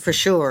 for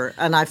sure.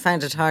 And I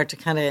found it hard to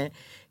kind of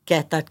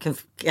get that,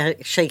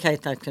 shake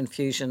out that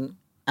confusion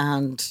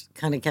and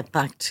kind of get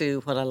back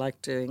to what I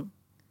like doing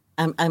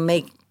and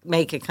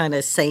make a kind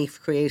of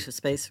safe, creative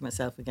space for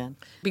myself again.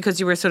 Because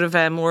you were sort of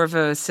more of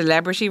a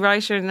celebrity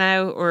writer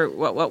now, or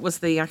what was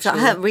the actual... So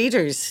I had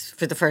readers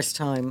for the first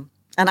time.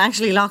 And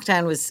actually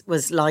lockdown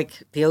was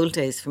like the old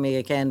days for me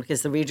again,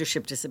 because the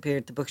readership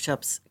disappeared, the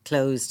bookshops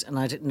closed, and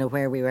I didn't know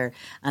where we were.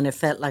 And it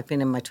felt like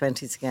being in my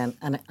 20s again,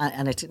 and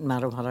it didn't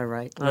matter what I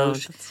wrote.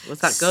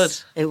 Was that good?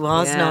 It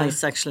was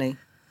nice, actually.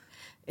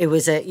 It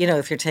was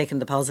if you're taking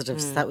the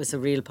positives, that was a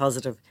real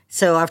positive.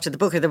 So after the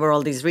Booker, there were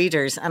all these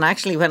readers. And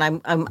actually when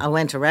I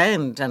went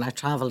around and I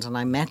travelled and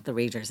I met the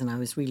readers and I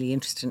was really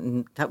interested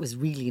in, that was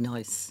really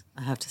nice,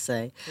 I have to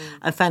say.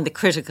 I found the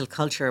critical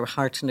culture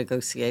hard to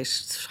negotiate.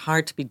 It's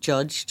hard to be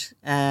judged,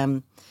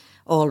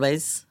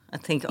 always. I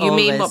think you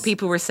mean what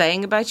people were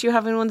saying about you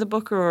having won the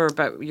Booker, or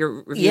about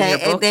your reviewing your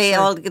books? they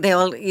all,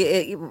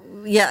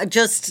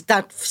 just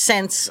that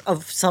sense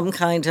of some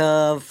kind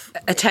of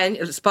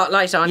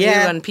spotlight on you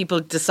and people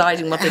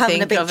deciding what they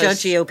think of it. Having a big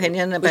judgy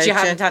opinion about which you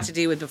haven't had to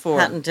deal with before.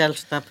 Hadn't dealt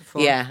with that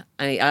before. Yeah,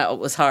 and it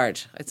was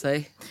hard, I'd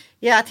say.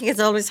 Yeah, I think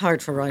it's always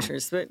hard for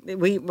writers.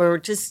 We're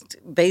just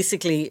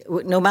basically,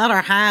 no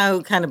matter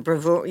how kind of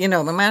bravura,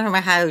 no matter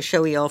how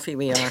showy-offy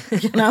we are,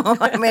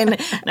 I mean,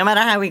 no matter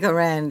how we go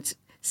around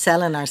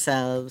selling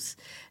ourselves,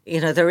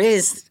 there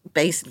is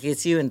basically,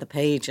 it's you and the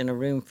page in a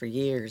room for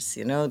years,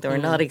 they're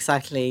not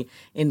exactly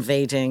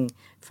invading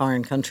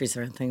foreign countries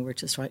or anything. We're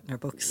just writing our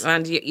books.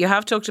 And you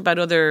have talked about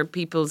other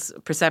people's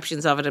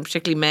perceptions of it, and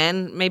particularly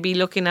men maybe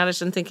looking at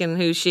it and thinking,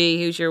 who's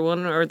your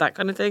one, or that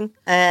kind of thing.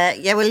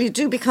 Well, you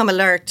do become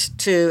alert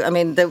to, I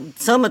mean,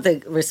 some of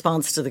the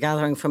response to The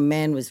Gathering from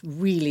men was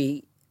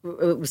really...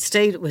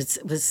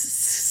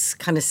 was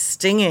kind of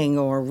stinging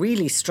or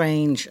really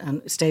strange,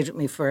 and stayed with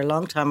me for a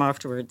long time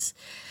afterwards.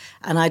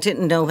 And I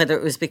didn't know whether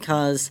it was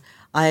because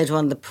I had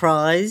won the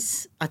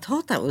prize. I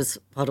thought that was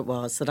what it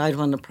was, that I'd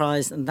won the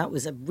prize, and that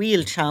was a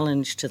real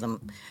challenge to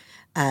them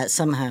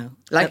somehow.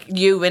 Like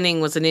you winning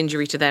was an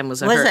injury to them,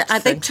 was a hurt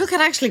thing. They took it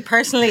actually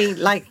personally,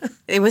 like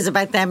it was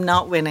about them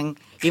not winning,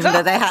 even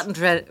though they hadn't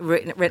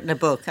written a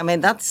book. I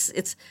mean,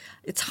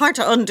 it's hard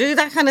to undo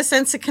that kind of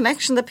sense of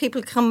connection that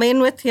people come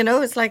in with,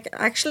 It's like,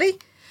 actually,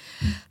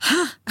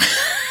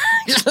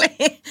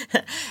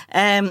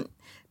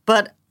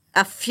 but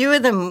a few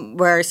of them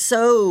were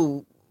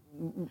so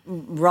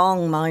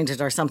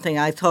wrong-minded or something.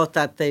 I thought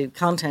that the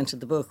content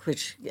of the book,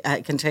 which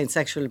contained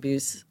sexual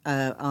abuse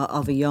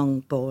of a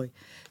young boy,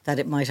 that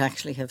it might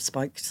actually have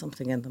spiked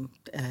something in them,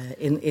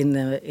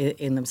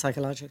 in them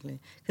psychologically,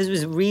 because it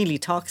was really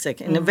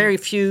toxic in a very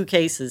few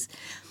cases.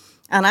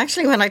 And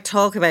actually, when I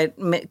talk about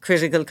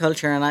critical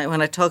culture, and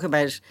when I talk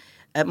about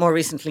more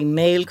recently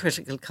male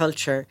critical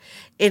culture,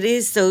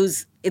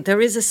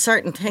 there is a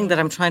certain thing that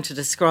I'm trying to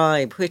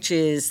describe, which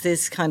is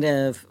this kind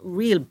of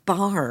real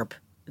barb,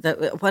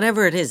 that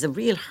whatever it is, a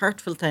real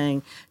hurtful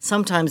thing,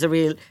 sometimes a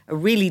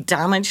really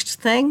damaged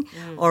thing,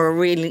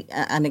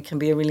 and it can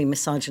be a really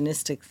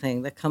misogynistic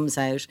thing that comes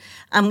out,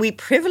 and we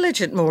privilege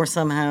it more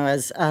somehow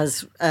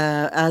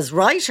as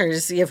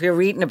writers. If you're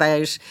reading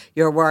about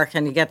your work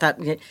and you get that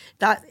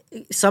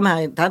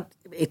somehow that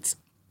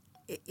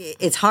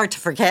it's hard to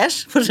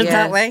forget, put it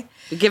that way.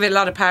 We give it a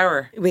lot of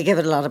power.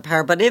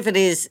 But if it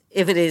is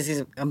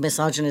a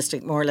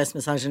misogynistic, more or less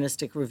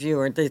misogynistic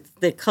reviewer,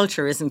 the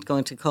culture isn't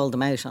going to call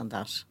them out on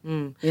that. You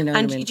know And what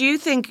I mean? do you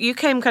think you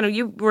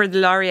were the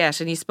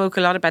laureate and you spoke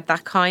a lot about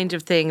that kind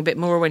of thing a bit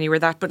more when you were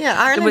that? But Yeah,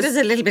 Ireland is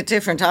a little bit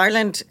different.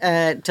 Ireland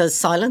does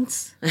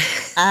silence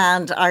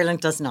and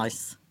Ireland does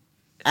nice.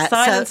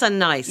 Silence and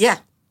nice. Yeah.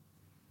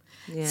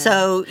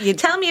 So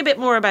tell me a bit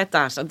more about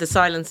that, of the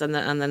silence and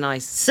the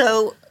nice.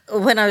 So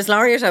when I was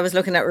laureate, I was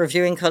looking at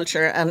reviewing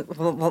culture, and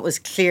what was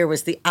clear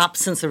was the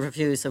absence of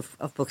reviews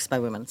of books by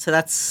women. So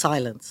that's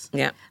silence.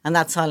 Yeah. And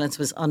that silence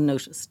was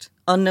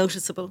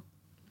unnoticeable.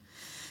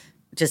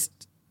 Just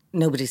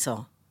nobody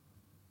saw.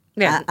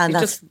 Yeah, and it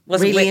that's just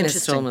wasn't really witnessed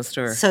interesting. almost.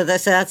 Or So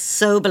that's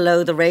so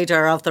below the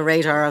radar of the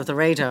radar of the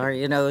radar.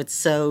 You know, it's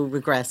so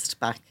regressed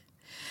back.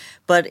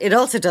 But it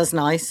also does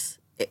nice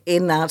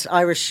in that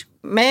Irish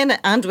men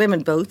and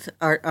women both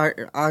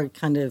are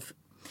kind of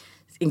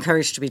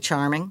encouraged to be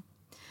charming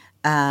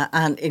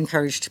and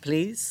encouraged to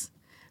please.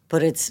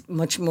 But it's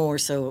much more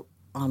so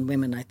on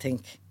women, I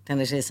think, than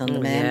it is on the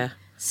men. yeah.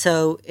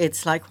 So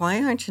it's like,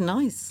 why aren't you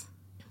nice?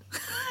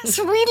 It's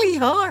really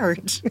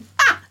hard.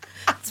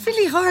 It's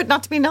really hard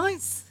not to be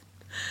nice.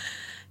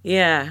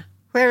 yeah.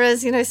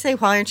 Whereas, say,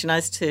 why aren't you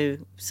nice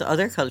to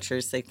other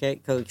cultures? They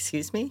go,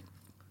 excuse me?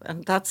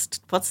 And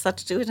what's that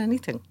to do with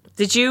anything?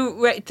 Did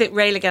you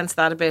rail against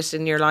that a bit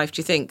in your life, do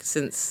you think,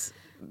 since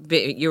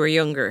you were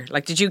younger?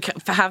 Like, did you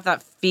have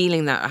that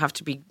feeling that I have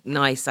to be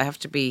nice, I have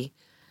to be...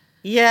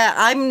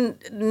 Yeah,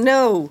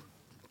 no.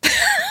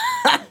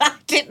 I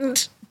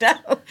didn't, no.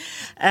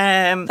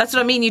 That's what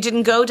I mean, you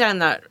didn't go down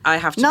that I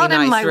have to be nice road.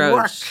 Not in my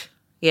work.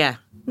 Yeah.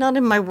 Not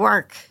in my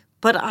work.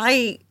 But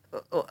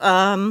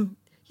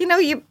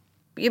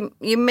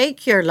you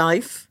make your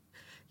life,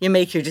 you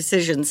make your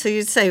decisions. So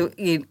you'd say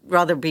you'd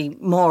rather be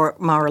more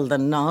moral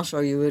than not,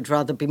 or you would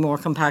rather be more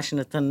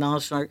compassionate than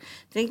not, or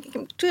you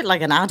can do it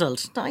like an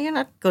adult. No, you're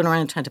not going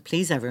around trying to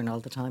please everyone all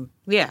the time.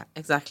 Yeah,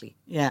 exactly.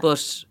 Yeah.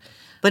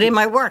 But in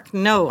my work,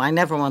 no, I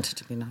never wanted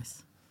to be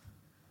nice.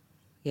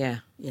 yeah.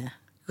 Yeah.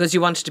 Because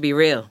you wanted to be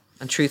real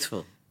and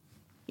truthful.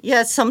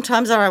 Yeah,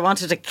 sometimes I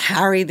wanted to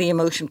carry the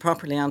emotion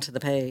properly onto the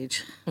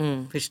page,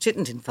 which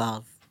didn't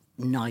involve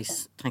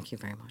nice. Thank you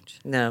very much.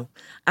 No.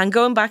 And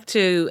going back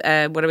to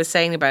what I was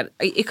saying about,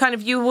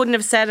 you wouldn't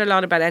have said a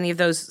lot about any of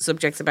those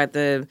subjects about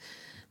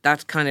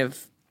that kind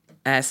of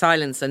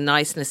silence and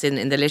niceness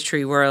in the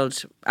literary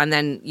world. And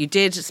then you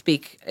did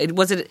speak.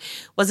 Was it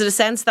a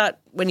sense that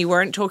when you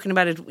weren't talking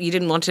about it, you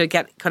didn't want to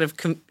get kind of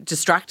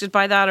distracted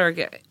by that or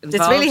get involved?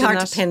 It's really hard in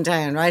that? to pin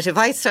down, right? If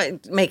I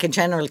make a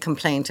general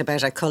complaint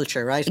about a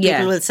culture, right? Yeah.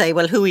 People will say,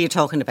 well, who are you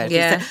talking about?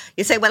 Yeah.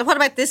 You say, well, what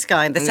about this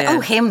guy? And they say, Yeah. oh,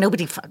 him,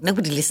 nobody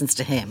listens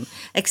to him.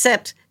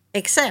 Except.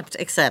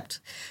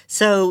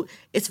 So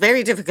it's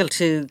very difficult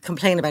to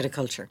complain about a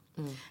culture.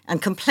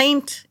 And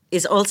complaint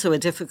is also a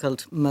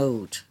difficult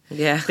mode.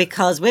 Yeah.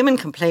 Because women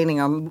complaining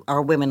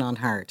are women on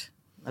hard.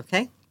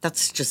 Okay?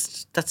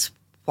 That's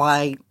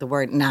why the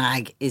word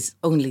nag is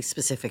only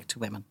specific to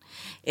women.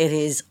 It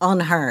is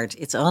unheard,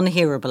 it's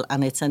unhearable,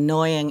 and it's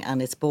annoying,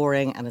 and it's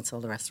boring, and it's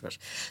all the rest of it.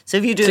 So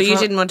if you do, you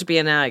didn't want to be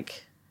a nag.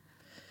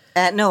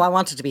 No, I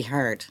wanted to be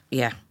heard.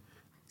 Yeah.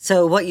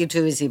 So what you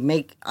do is you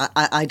make.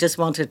 I just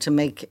wanted to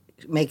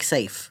make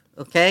safe.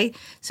 Okay.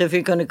 So if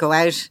you're going to go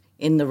out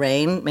in the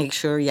rain, make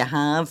sure you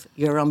have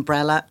your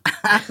umbrella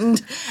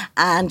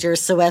and your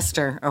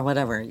sou'wester or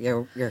whatever,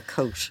 your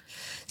coat.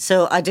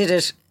 So I did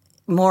it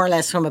more or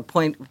less from a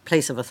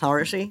place of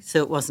authority. So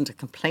it wasn't a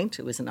complaint;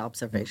 it was an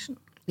observation.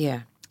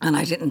 Yeah. And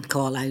I didn't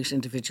call out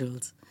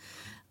individuals.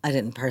 I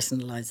didn't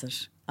personalise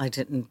it. I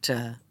didn't.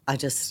 I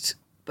just.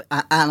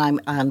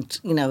 And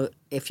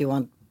if you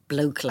want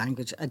bloke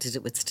language, I did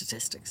it with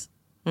statistics.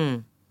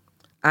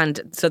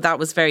 And so that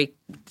was very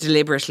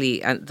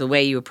deliberately the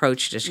way you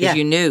approached it, because Yeah.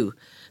 you knew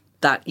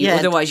that Yeah.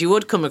 otherwise you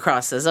would come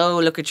across as, oh,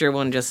 look at your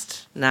one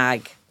just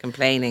nag,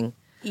 complaining.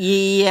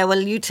 Yeah,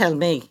 well, you tell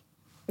me.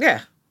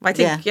 Yeah.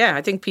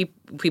 I think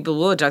people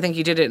would. I think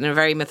you did it in a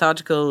very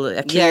methodical,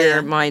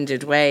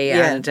 clear-minded way.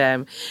 Yeah.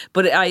 And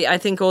but I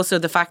think also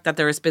the fact that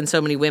there has been so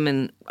many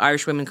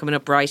Irish women coming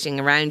up writing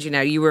around you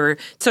now, you were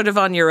sort of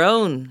on your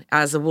own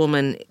as a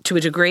woman to a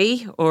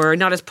degree, or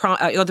not as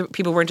other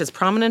people weren't as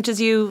prominent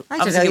as you. I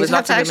don't Obviously, know. there You'd was have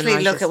lots to of women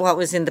actually look writers. at what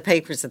was in the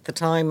papers at the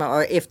time,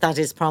 or if that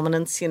is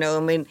prominence.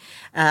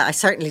 I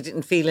certainly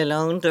didn't feel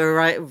alone. There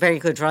were very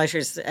good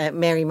writers,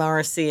 Mary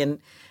Morrissey and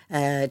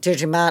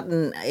Deirdre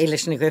Madden,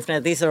 Eilish na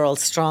Grifna. These are all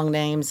strong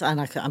names,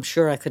 and I'm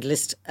sure I could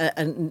list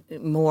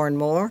more and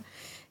more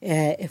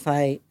if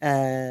I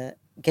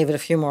gave it a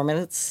few more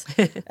minutes.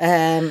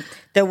 There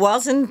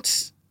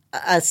wasn't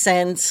a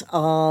sense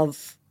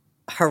of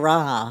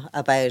hurrah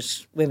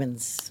about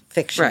women's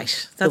fiction,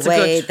 Right. That's the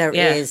way a good, there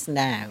is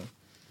now.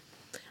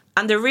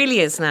 And there really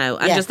is now.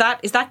 And is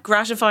that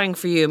gratifying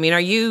for you? I mean,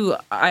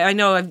 I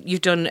know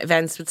you've done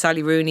events with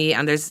Sally Rooney,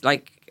 and there's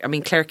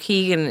Claire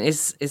Keegan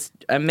is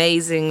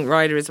amazing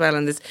writer as well,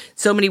 and there's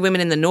so many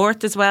women in the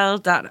north as well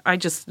that I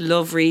just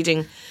love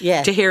reading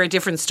to hear a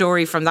different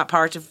story from that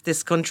part of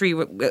this country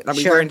that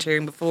we weren't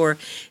hearing before.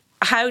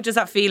 How does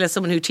that feel as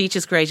someone who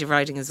teaches creative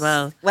writing as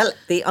well? Well,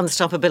 the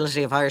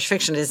unstoppability of Irish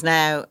fiction is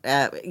now,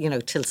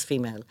 tilts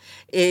female.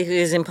 It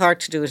is in part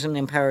to do with an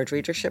empowered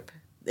readership,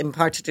 in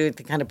part to do with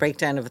the kind of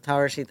breakdown of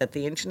authority that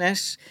the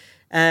internet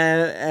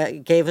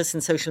gave us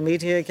and social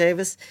media gave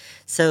us.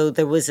 So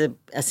there was a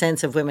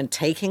sense of women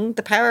taking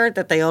the power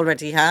that they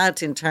already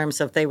had in terms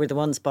of they were the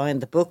ones buying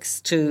the books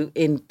to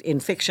in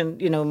fiction,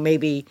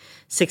 maybe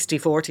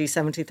 60-40,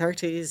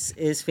 70-30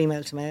 is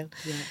female to male.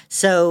 Yeah.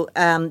 So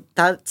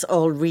that's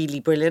all really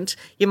brilliant.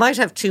 You might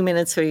have 2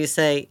 minutes where you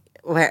say,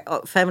 where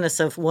feminists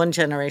of one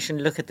generation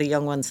look at the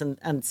young ones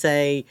and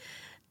say,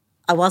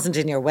 I wasn't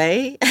in your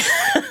way.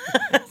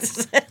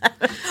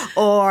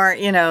 Or,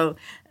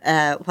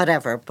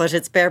 whatever, but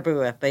it's bare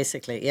bua,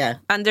 basically, yeah.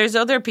 And there's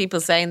other people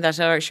saying that,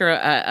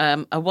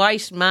 a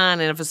white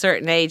man of a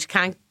certain age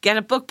can't get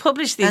a book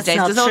published these days.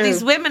 There's all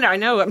these women, I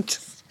know, I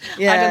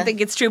don't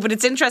think it's true, but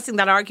it's interesting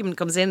that argument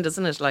comes in,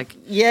 doesn't it?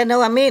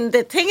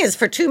 The thing is,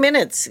 for 2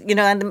 minutes,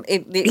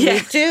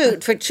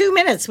 for 2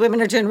 minutes,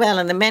 women are doing well,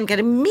 and the men get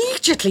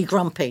immediately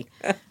grumpy.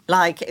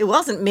 It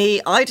wasn't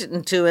me, I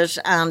didn't do it,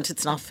 and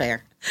it's not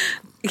fair.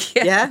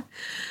 Yeah?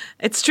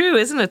 It's true,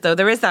 isn't it, though?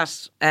 There is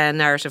that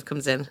narrative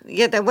comes in.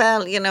 Yeah,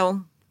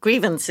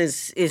 grievance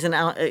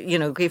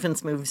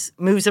grievance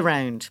moves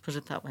around, put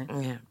it that way.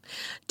 Yeah.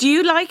 Do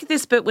you like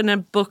this bit when a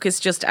book is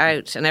just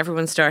out and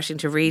everyone's starting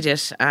to read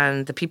it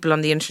and the people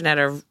on the internet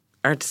are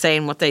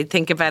saying what they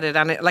think about it?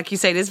 And like you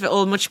say,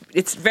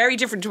 it's very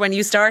different to when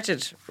you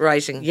started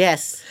writing.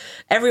 Yes.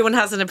 Everyone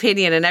has an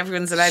opinion and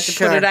everyone's allowed to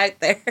put it out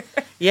there.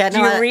 Yeah. Do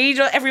you read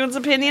everyone's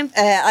opinion?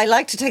 I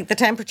like to take the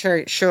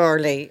temperature,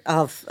 surely,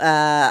 of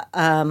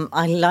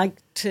I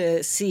like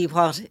to see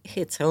what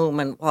hits home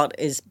and what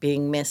is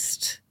being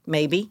missed,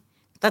 maybe.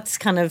 That's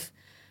kind of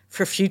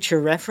for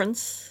future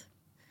reference.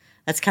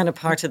 That's kind of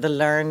part of the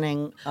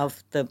learning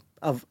of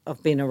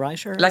being a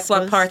writer. Like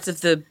what parts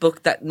of the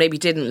book that maybe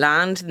didn't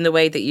land in the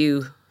way that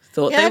you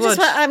thought they would?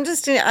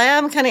 I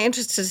am kind of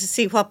interested to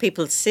see what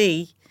people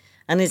see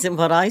and isn't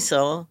what I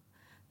saw.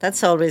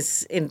 That's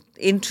always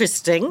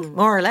interesting,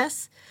 more or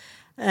less.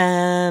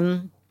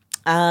 And,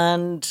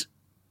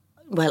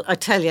 well, I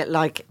tell you,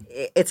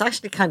 it's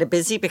actually kind of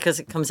busy because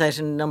it comes out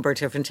in a number of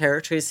different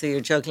territories. So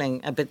you're juggling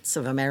bits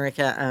of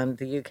America and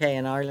the UK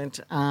and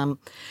Ireland.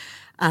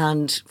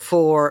 And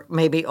for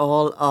maybe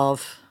all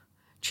of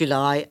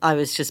July, I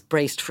was just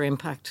braced for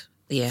impact.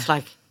 Yeah.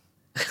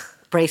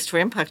 It's braced for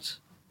impact.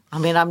 I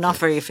mean, I'm not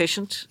very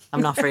efficient.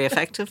 I'm not very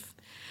effective.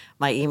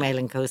 My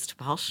emailing goes to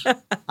pot.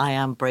 I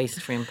am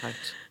braced for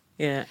impact.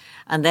 Yeah.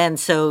 And then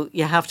so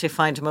you have to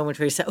find a moment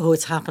where you say, oh,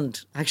 it's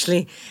happened.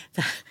 Actually,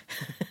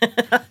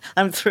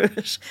 I'm through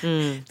it.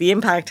 The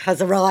impact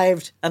has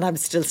arrived and I'm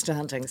still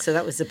standing. So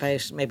that was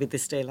about maybe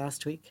this day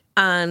last week.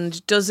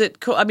 And does it...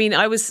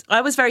 I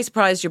was very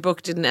surprised your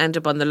book didn't end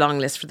up on the long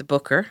list for the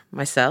Booker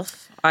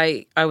myself.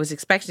 I was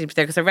expecting it to be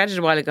there because I read it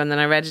a while ago and then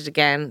I read it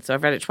again. So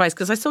I've read it twice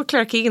because I saw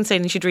Claire Keegan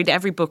saying you should read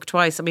every book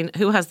twice. I mean,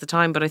 who has the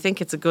time? But I think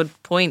it's a good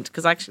point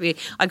because actually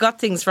I got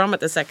things from it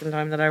the second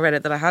time that I read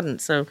it that I hadn't.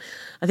 So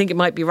I think it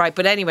might be right.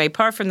 But anyway,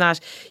 apart from that,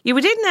 you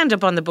didn't end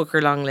up on the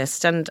Booker long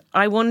list. And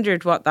I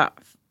wondered what that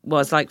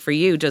was like for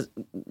you.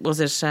 Was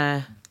it...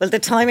 Well, the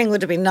timing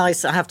would have been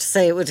nice. I have to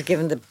say it would have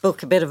given the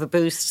book a bit of a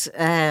boost.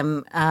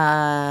 So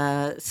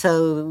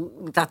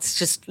that's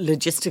just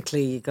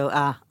logistically, you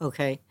go,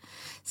 okay.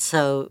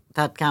 So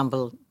that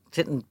gamble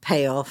didn't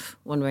pay off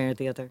one way or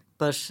the other.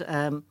 But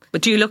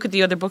do you look at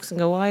the other books and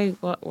go, why?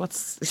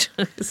 What's...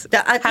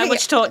 How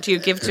much thought do you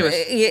give to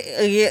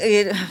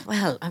it?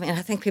 Well, I mean,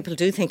 I think people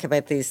do think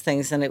about these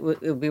things and it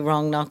would be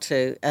wrong not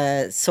to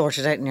sort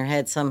it out in your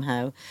head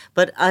somehow.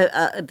 But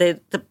the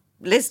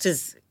list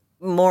is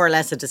more or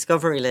less a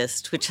discovery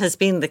list, which has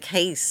been the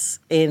case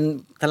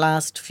in the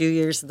last few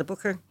years of the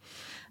Booker.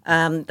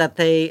 That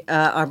they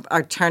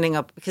are turning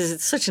up because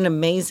it's such an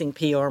amazing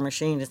PR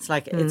machine. It's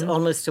it's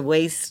almost a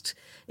waste.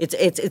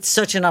 It's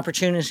such an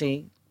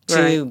opportunity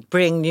to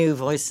bring new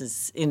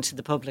voices into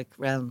the public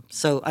realm.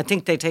 So I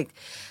think they take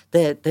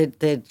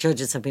the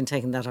judges have been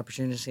taking that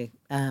opportunity,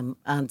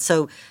 and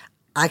so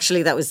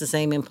actually that was the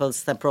same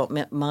impulse that brought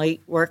my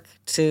work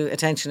to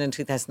attention in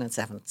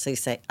 2007. So you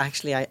say,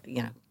 actually,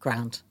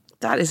 grand.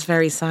 That is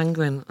very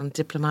sanguine and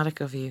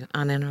diplomatic of you,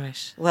 Anne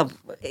Enright. Well,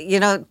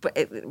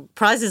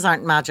 prizes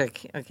aren't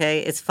magic, okay?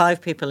 It's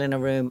 5 people in a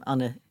room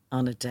on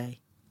a day,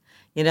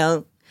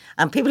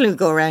 And people who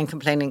go around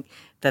complaining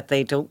that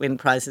they don't win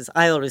prizes,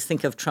 I always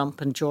think of Trump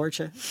and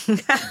Georgia.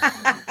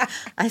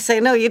 I say,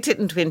 no, you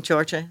didn't win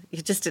Georgia.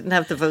 You just didn't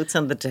have the votes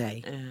on the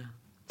day.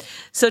 Yeah.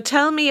 So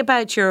tell me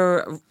about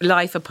your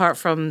life apart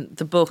from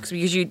the books,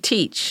 because you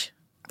teach.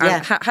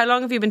 Yeah. How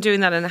long have you been doing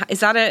that? And is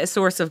that a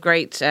source of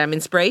great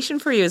inspiration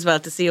for you as well,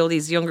 to see all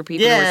these younger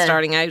people who are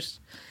starting out?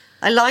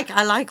 I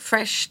like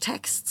fresh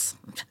texts.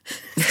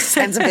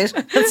 Sounds a bit.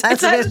 I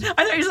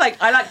thought you were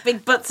like, I like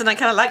big butts and I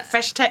kind of like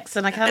fresh texts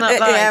and I cannot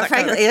lie. Yeah,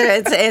 frankly,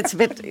 it's a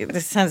bit.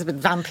 This sounds a bit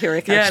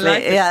vampiric.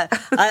 Actually,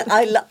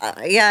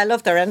 I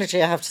love their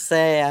energy. I have to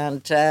say,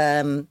 and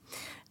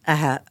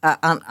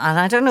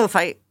I don't know if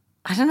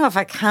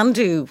I can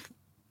do.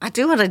 I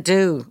do what I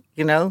do.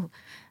 You know,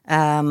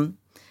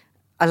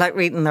 I like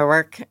reading their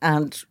work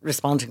and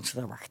responding to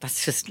their work.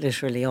 That's just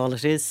literally all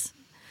it is.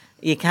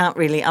 You can't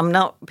really,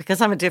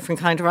 because I'm a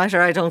different kind of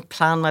writer, I don't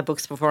plan my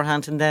books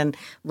beforehand and then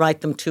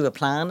write them to a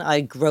plan.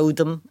 I grow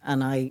them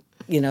and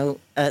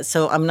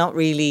so I'm not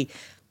really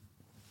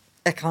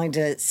a kind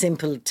of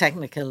simple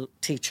technical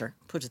teacher,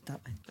 put it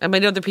that way. I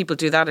mean, other people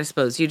do that, I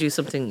suppose. You do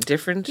something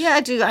different. Yeah, I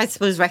do, I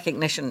suppose,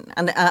 recognition.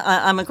 And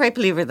I'm a great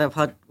believer that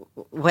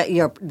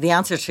the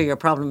answer to your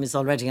problem is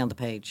already on the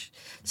page.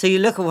 So you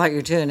look at what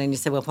you're doing and you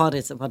say, well, what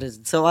is it? What is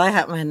it? So I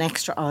have an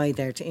extra eye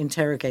there to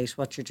interrogate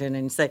what you're doing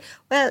and you say,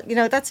 well,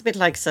 that's a bit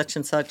like such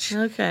and such.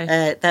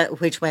 Okay.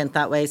 Which went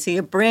that way. So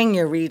you bring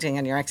your reading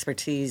and your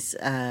expertise,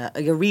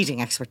 your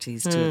reading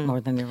expertise to it more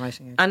than your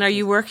writing expertise. And are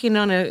you working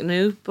on a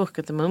new book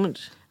at the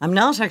moment? I'm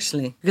not,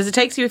 actually. Because it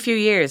takes you a few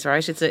years,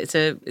 right? It's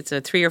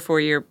a 3 or 4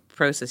 year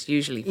process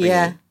usually for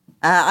you.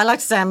 I like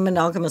to say I'm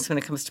monogamous when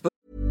it comes to books.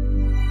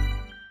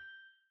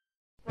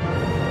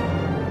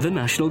 The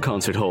National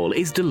Concert Hall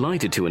is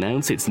delighted to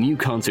announce its new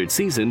concert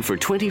season for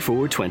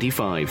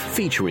 24-25,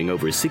 featuring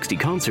over 60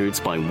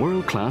 concerts by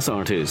world-class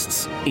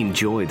artists.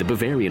 Enjoy the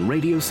Bavarian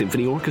Radio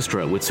Symphony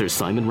Orchestra with Sir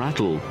Simon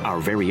Rattle, our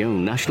very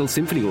own National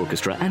Symphony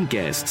Orchestra and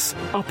guests,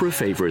 opera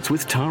favourites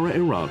with Tara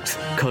Enright,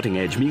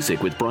 cutting-edge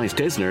music with Bryce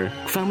Desner,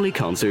 family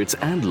concerts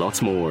and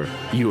lots more.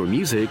 Your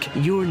music,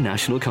 your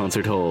National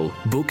Concert Hall.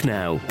 Book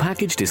now.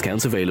 Package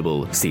discounts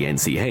available.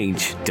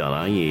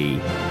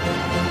 cnch.ie.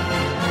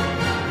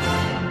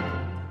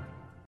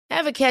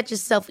 Ever catch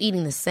yourself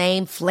eating the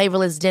same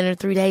flavorless dinner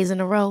 3 days in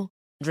a row?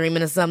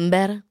 Dreaming of something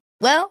better?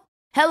 Well,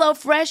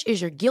 HelloFresh is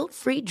your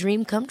guilt-free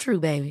dream come true,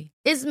 baby.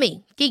 It's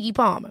me, Keke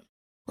Palmer.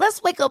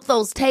 Let's wake up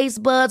those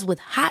taste buds with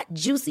hot,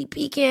 juicy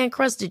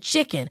pecan-crusted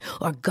chicken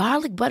or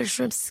garlic butter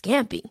shrimp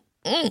scampi.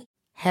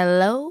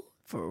 Hello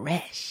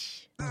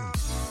Fresh.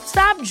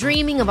 Stop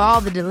dreaming of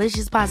all the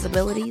delicious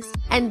possibilities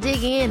and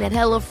dig in at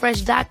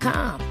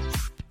HelloFresh.com.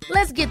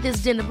 Let's get this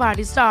dinner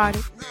party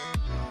started.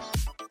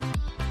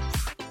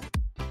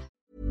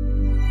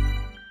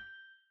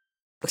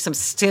 I'm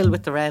still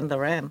with the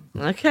Wren.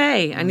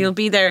 Okay, and you'll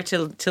be there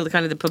till the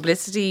kind of the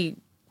publicity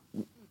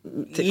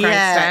cranks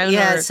down?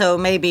 Yeah. So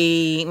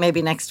maybe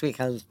next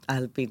week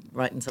I'll be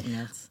writing something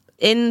else.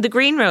 In the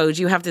Green Road,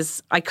 you have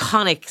this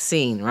iconic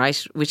scene, right,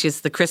 which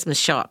is the Christmas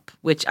shop,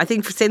 which I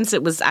think since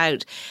it was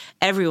out,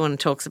 everyone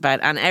talks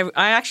about. And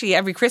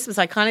every Christmas,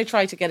 I kind of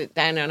try to get it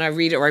down and I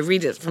read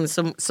it from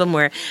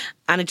somewhere,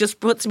 and it just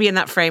puts me in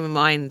that frame of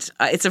mind.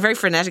 It's a very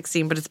frenetic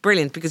scene, but it's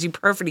brilliant because you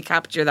perfectly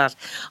capture that.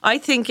 I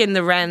think in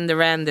the Wren,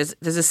 there's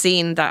a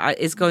scene that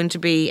is going to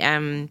be.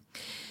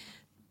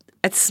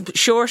 It's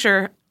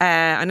shorter,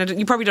 and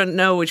you probably don't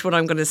know which one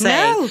I'm going to say.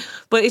 No.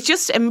 But it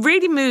just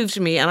really moved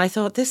me, and I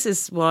thought, this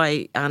is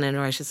why Anne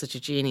Enright is such a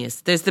genius.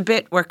 There's the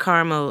bit where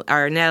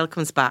Nell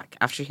comes back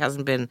after she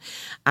hasn't been,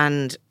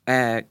 and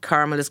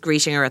Carmel is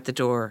greeting her at the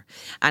door.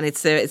 And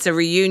it's a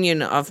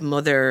reunion of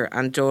mother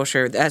and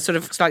daughter, a sort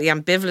of slightly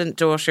ambivalent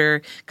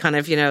daughter, kind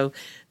of,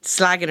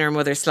 slagging her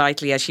mother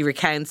slightly as she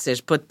recounts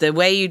it. But the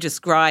way you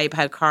describe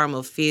how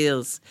Carmel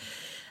feels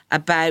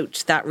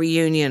about that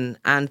reunion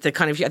and the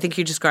kind of, I think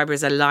you describe her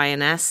as a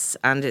lioness,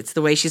 and it's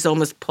the way she's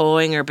almost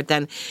pawing her, but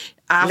then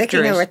after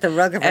licking her with the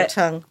rug of her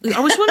tongue.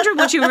 I was wondering,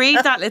 would you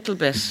read that little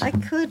bit? I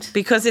could,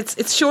 because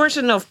it's short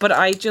enough, but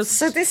I just.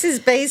 So this is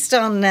based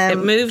on. It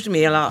moved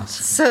me a lot.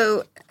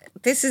 So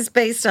this is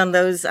based on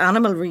those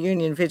animal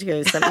reunion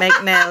videos that make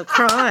Nell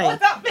cry.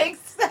 That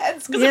makes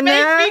sense because it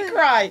made me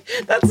cry.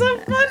 That's so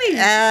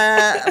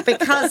funny.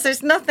 Because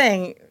there's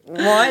nothing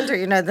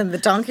wilder, than the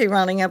donkey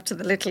running up to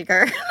the little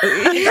girl.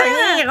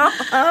 Yeah.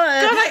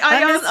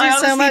 I honestly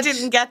so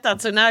didn't get that,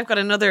 so now I've got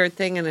another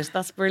thing in it.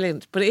 That's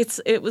brilliant. But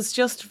it was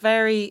just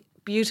very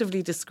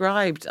beautifully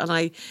described,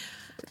 and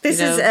This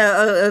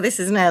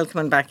is Nell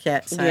coming back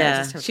yet. Sorry,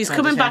 yeah, she's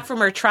coming back from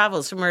her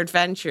travels, from her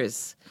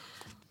adventures.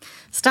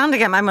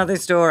 Standing at my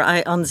mother's door,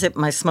 I unzip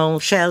my small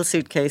shell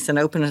suitcase and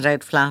open it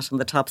out flat on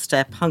the top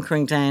step,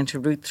 hunkering down to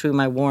root through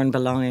my worn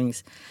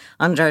belongings.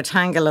 Under a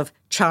tangle of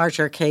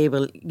charger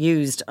cable,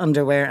 used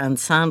underwear and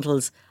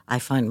sandals, I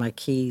find my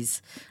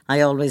keys.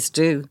 I always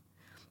do.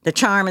 The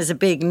charm is a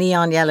big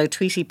neon yellow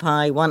Tweety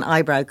pie, one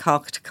eyebrow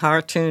cocked,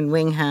 cartoon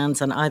wing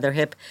hands on either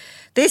hip.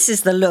 This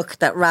is the look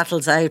that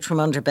rattles out from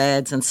under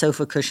beds and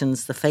sofa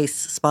cushions, the face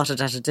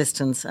spotted at a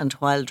distance and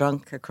while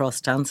drunk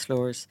across dance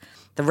floors.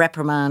 The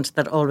reprimand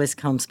that always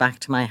comes back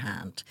to my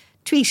hand.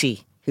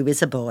 Tweety, who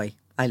is a boy,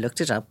 I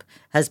looked it up,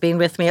 has been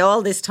with me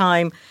all this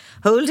time,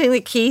 holding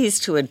the keys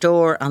to a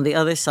door on the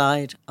other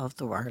side of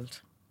the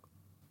world.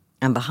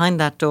 And behind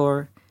that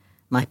door,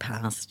 my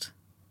past.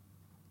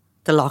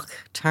 The lock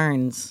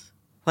turns.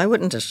 Why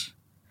wouldn't it?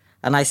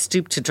 And I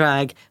stoop to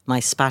drag my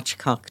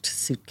spatchcocked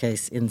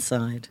suitcase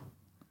inside.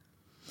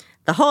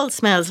 The hall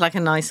smells like a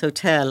nice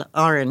hotel,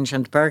 orange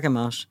and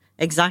bergamot,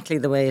 exactly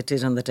the way it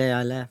did on the day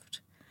I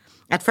left.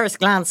 At first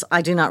glance,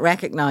 I do not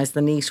recognise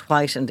the neat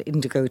white and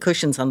indigo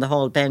cushions on the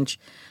hall bench,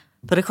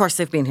 but of course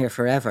they've been here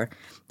forever.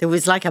 There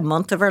was like a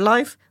month of her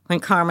life when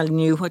Carmel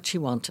knew what she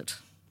wanted,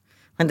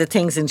 when the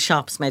things in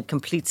shops made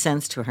complete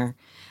sense to her,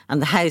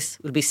 and the house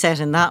will be set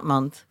in that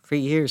month for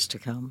years to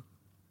come.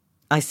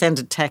 I send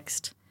a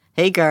text,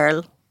 "Hey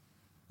girl,"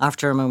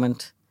 after a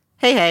moment.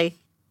 "Hey,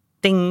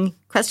 ding,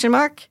 question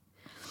mark?"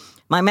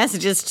 My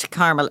messages to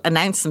Carmel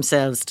announce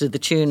themselves to the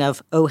tune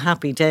of "Oh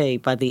Happy Day"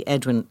 by the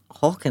Edwin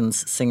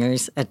Hawkins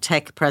Singers, a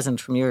tech present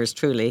from yours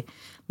truly.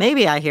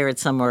 Maybe I hear it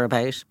somewhere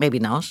about, maybe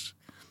not.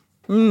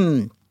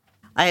 I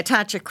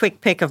attach a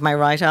quick pic of my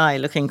right eye,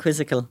 looking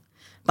quizzical.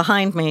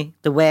 Behind me,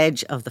 the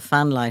wedge of the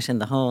fanlight in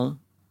the hall.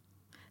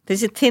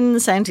 There's a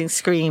thin-sounding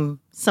scream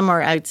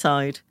somewhere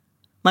outside.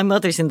 My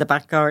mother's in the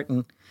back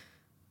garden.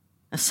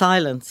 A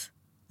silence.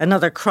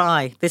 Another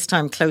cry, this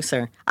time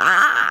closer.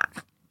 "Ah!"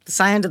 The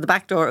sound of the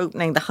back door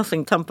opening, the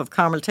huffing thump of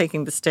Carmel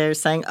taking the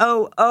stairs, saying,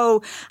 "Oh,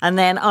 oh," and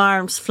then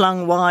arms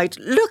flung wide.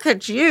 "Look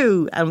at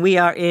you!" And we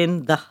are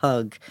in the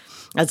hug.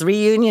 As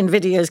reunion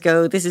videos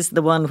go, this is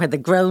the one where the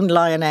grown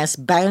lioness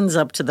bounds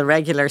up to the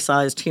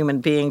regular-sized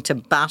human being to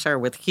batter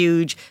with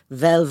huge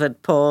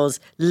velvet paws,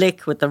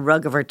 lick with the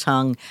rug of her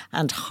tongue,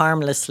 and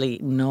harmlessly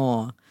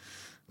gnaw.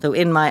 Though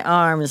in my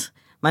arms,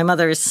 my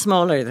mother is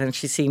smaller than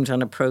she seemed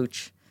on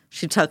approach.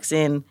 She tucks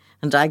in,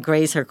 and I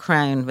graze her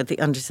crown with the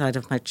underside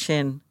of my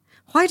chin.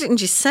 "Why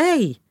didn't you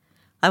say?"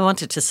 "I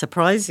wanted to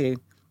surprise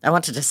you. I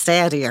wanted to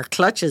stay out of your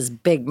clutches,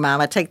 big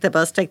mama. Take the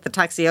bus, take the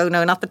taxi." "Oh,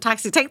 no, not the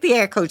taxi. Take the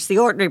air coach, the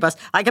ordinary bus.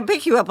 I can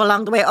pick you up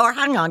along the way. Or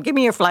hang on, give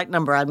me your flight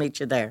number. I'll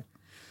meet you there."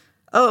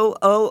 "Oh,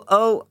 oh,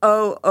 oh,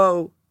 oh,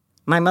 oh."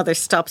 My mother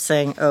stops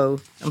saying "oh"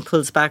 and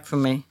pulls back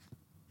from me.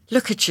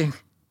 "Look at you."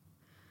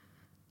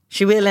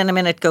 She will in a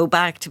minute go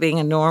back to being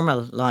a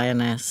normal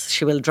lioness.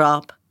 She will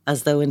drop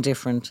as though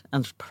indifferent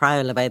and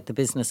prowl about the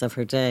business of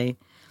her day,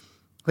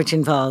 which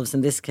involves,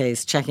 in this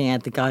case, checking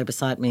out the guy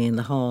beside me in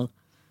the hall.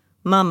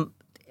 "Mum,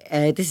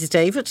 this is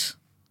David."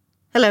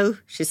 "Hello,"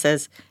 she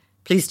says.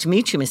 "Pleased to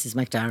meet you, Mrs.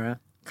 McDara."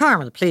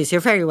 "Carmel, please, you're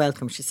very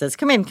welcome," she says.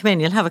 Come in,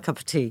 you'll have a cup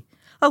of tea."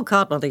 "Oh,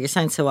 godmother, you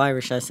sound so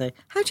Irish," I say.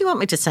 "How do you want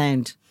me to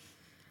sound?"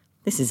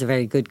 This is a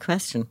very good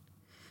question.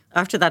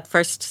 After that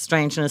first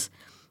strangeness,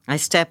 I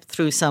step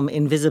through some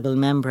invisible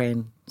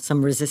membrane,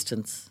 some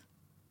resistance.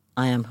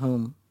 I am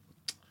home.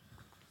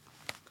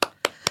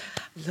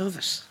 Love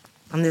it.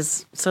 And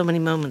there's so many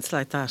moments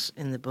like that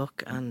in the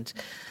book, and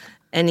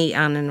any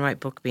Anne Enright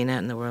book being out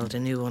in the world, a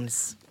new one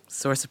is a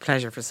source of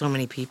pleasure for so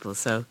many people.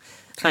 So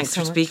thanks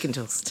for speaking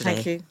to us today.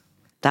 Thank you.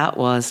 That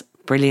was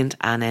brilliant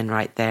Anne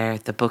Enright there.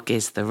 The book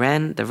is The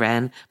Wren, The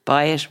Wren.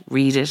 Buy it,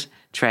 read it,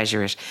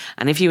 treasure it.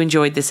 And if you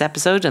enjoyed this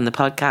episode and the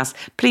podcast,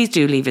 please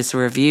do leave us a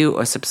review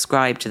or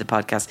subscribe to the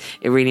podcast.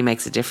 It really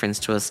makes a difference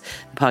to us.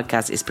 The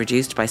podcast is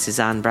produced by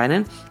Suzanne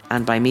Brennan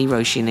and by me,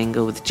 Roisin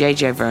Ingle, with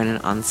JJ Vernon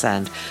on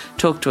sound.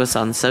 Talk to us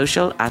on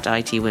social at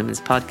IT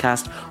Women's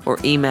Podcast or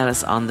email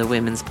us on the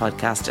Women's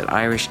Podcast at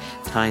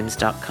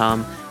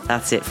irishtimes.com.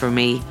 That's it for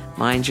me.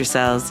 Mind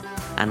yourselves,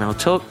 and I'll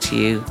talk to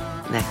you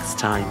next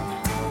time.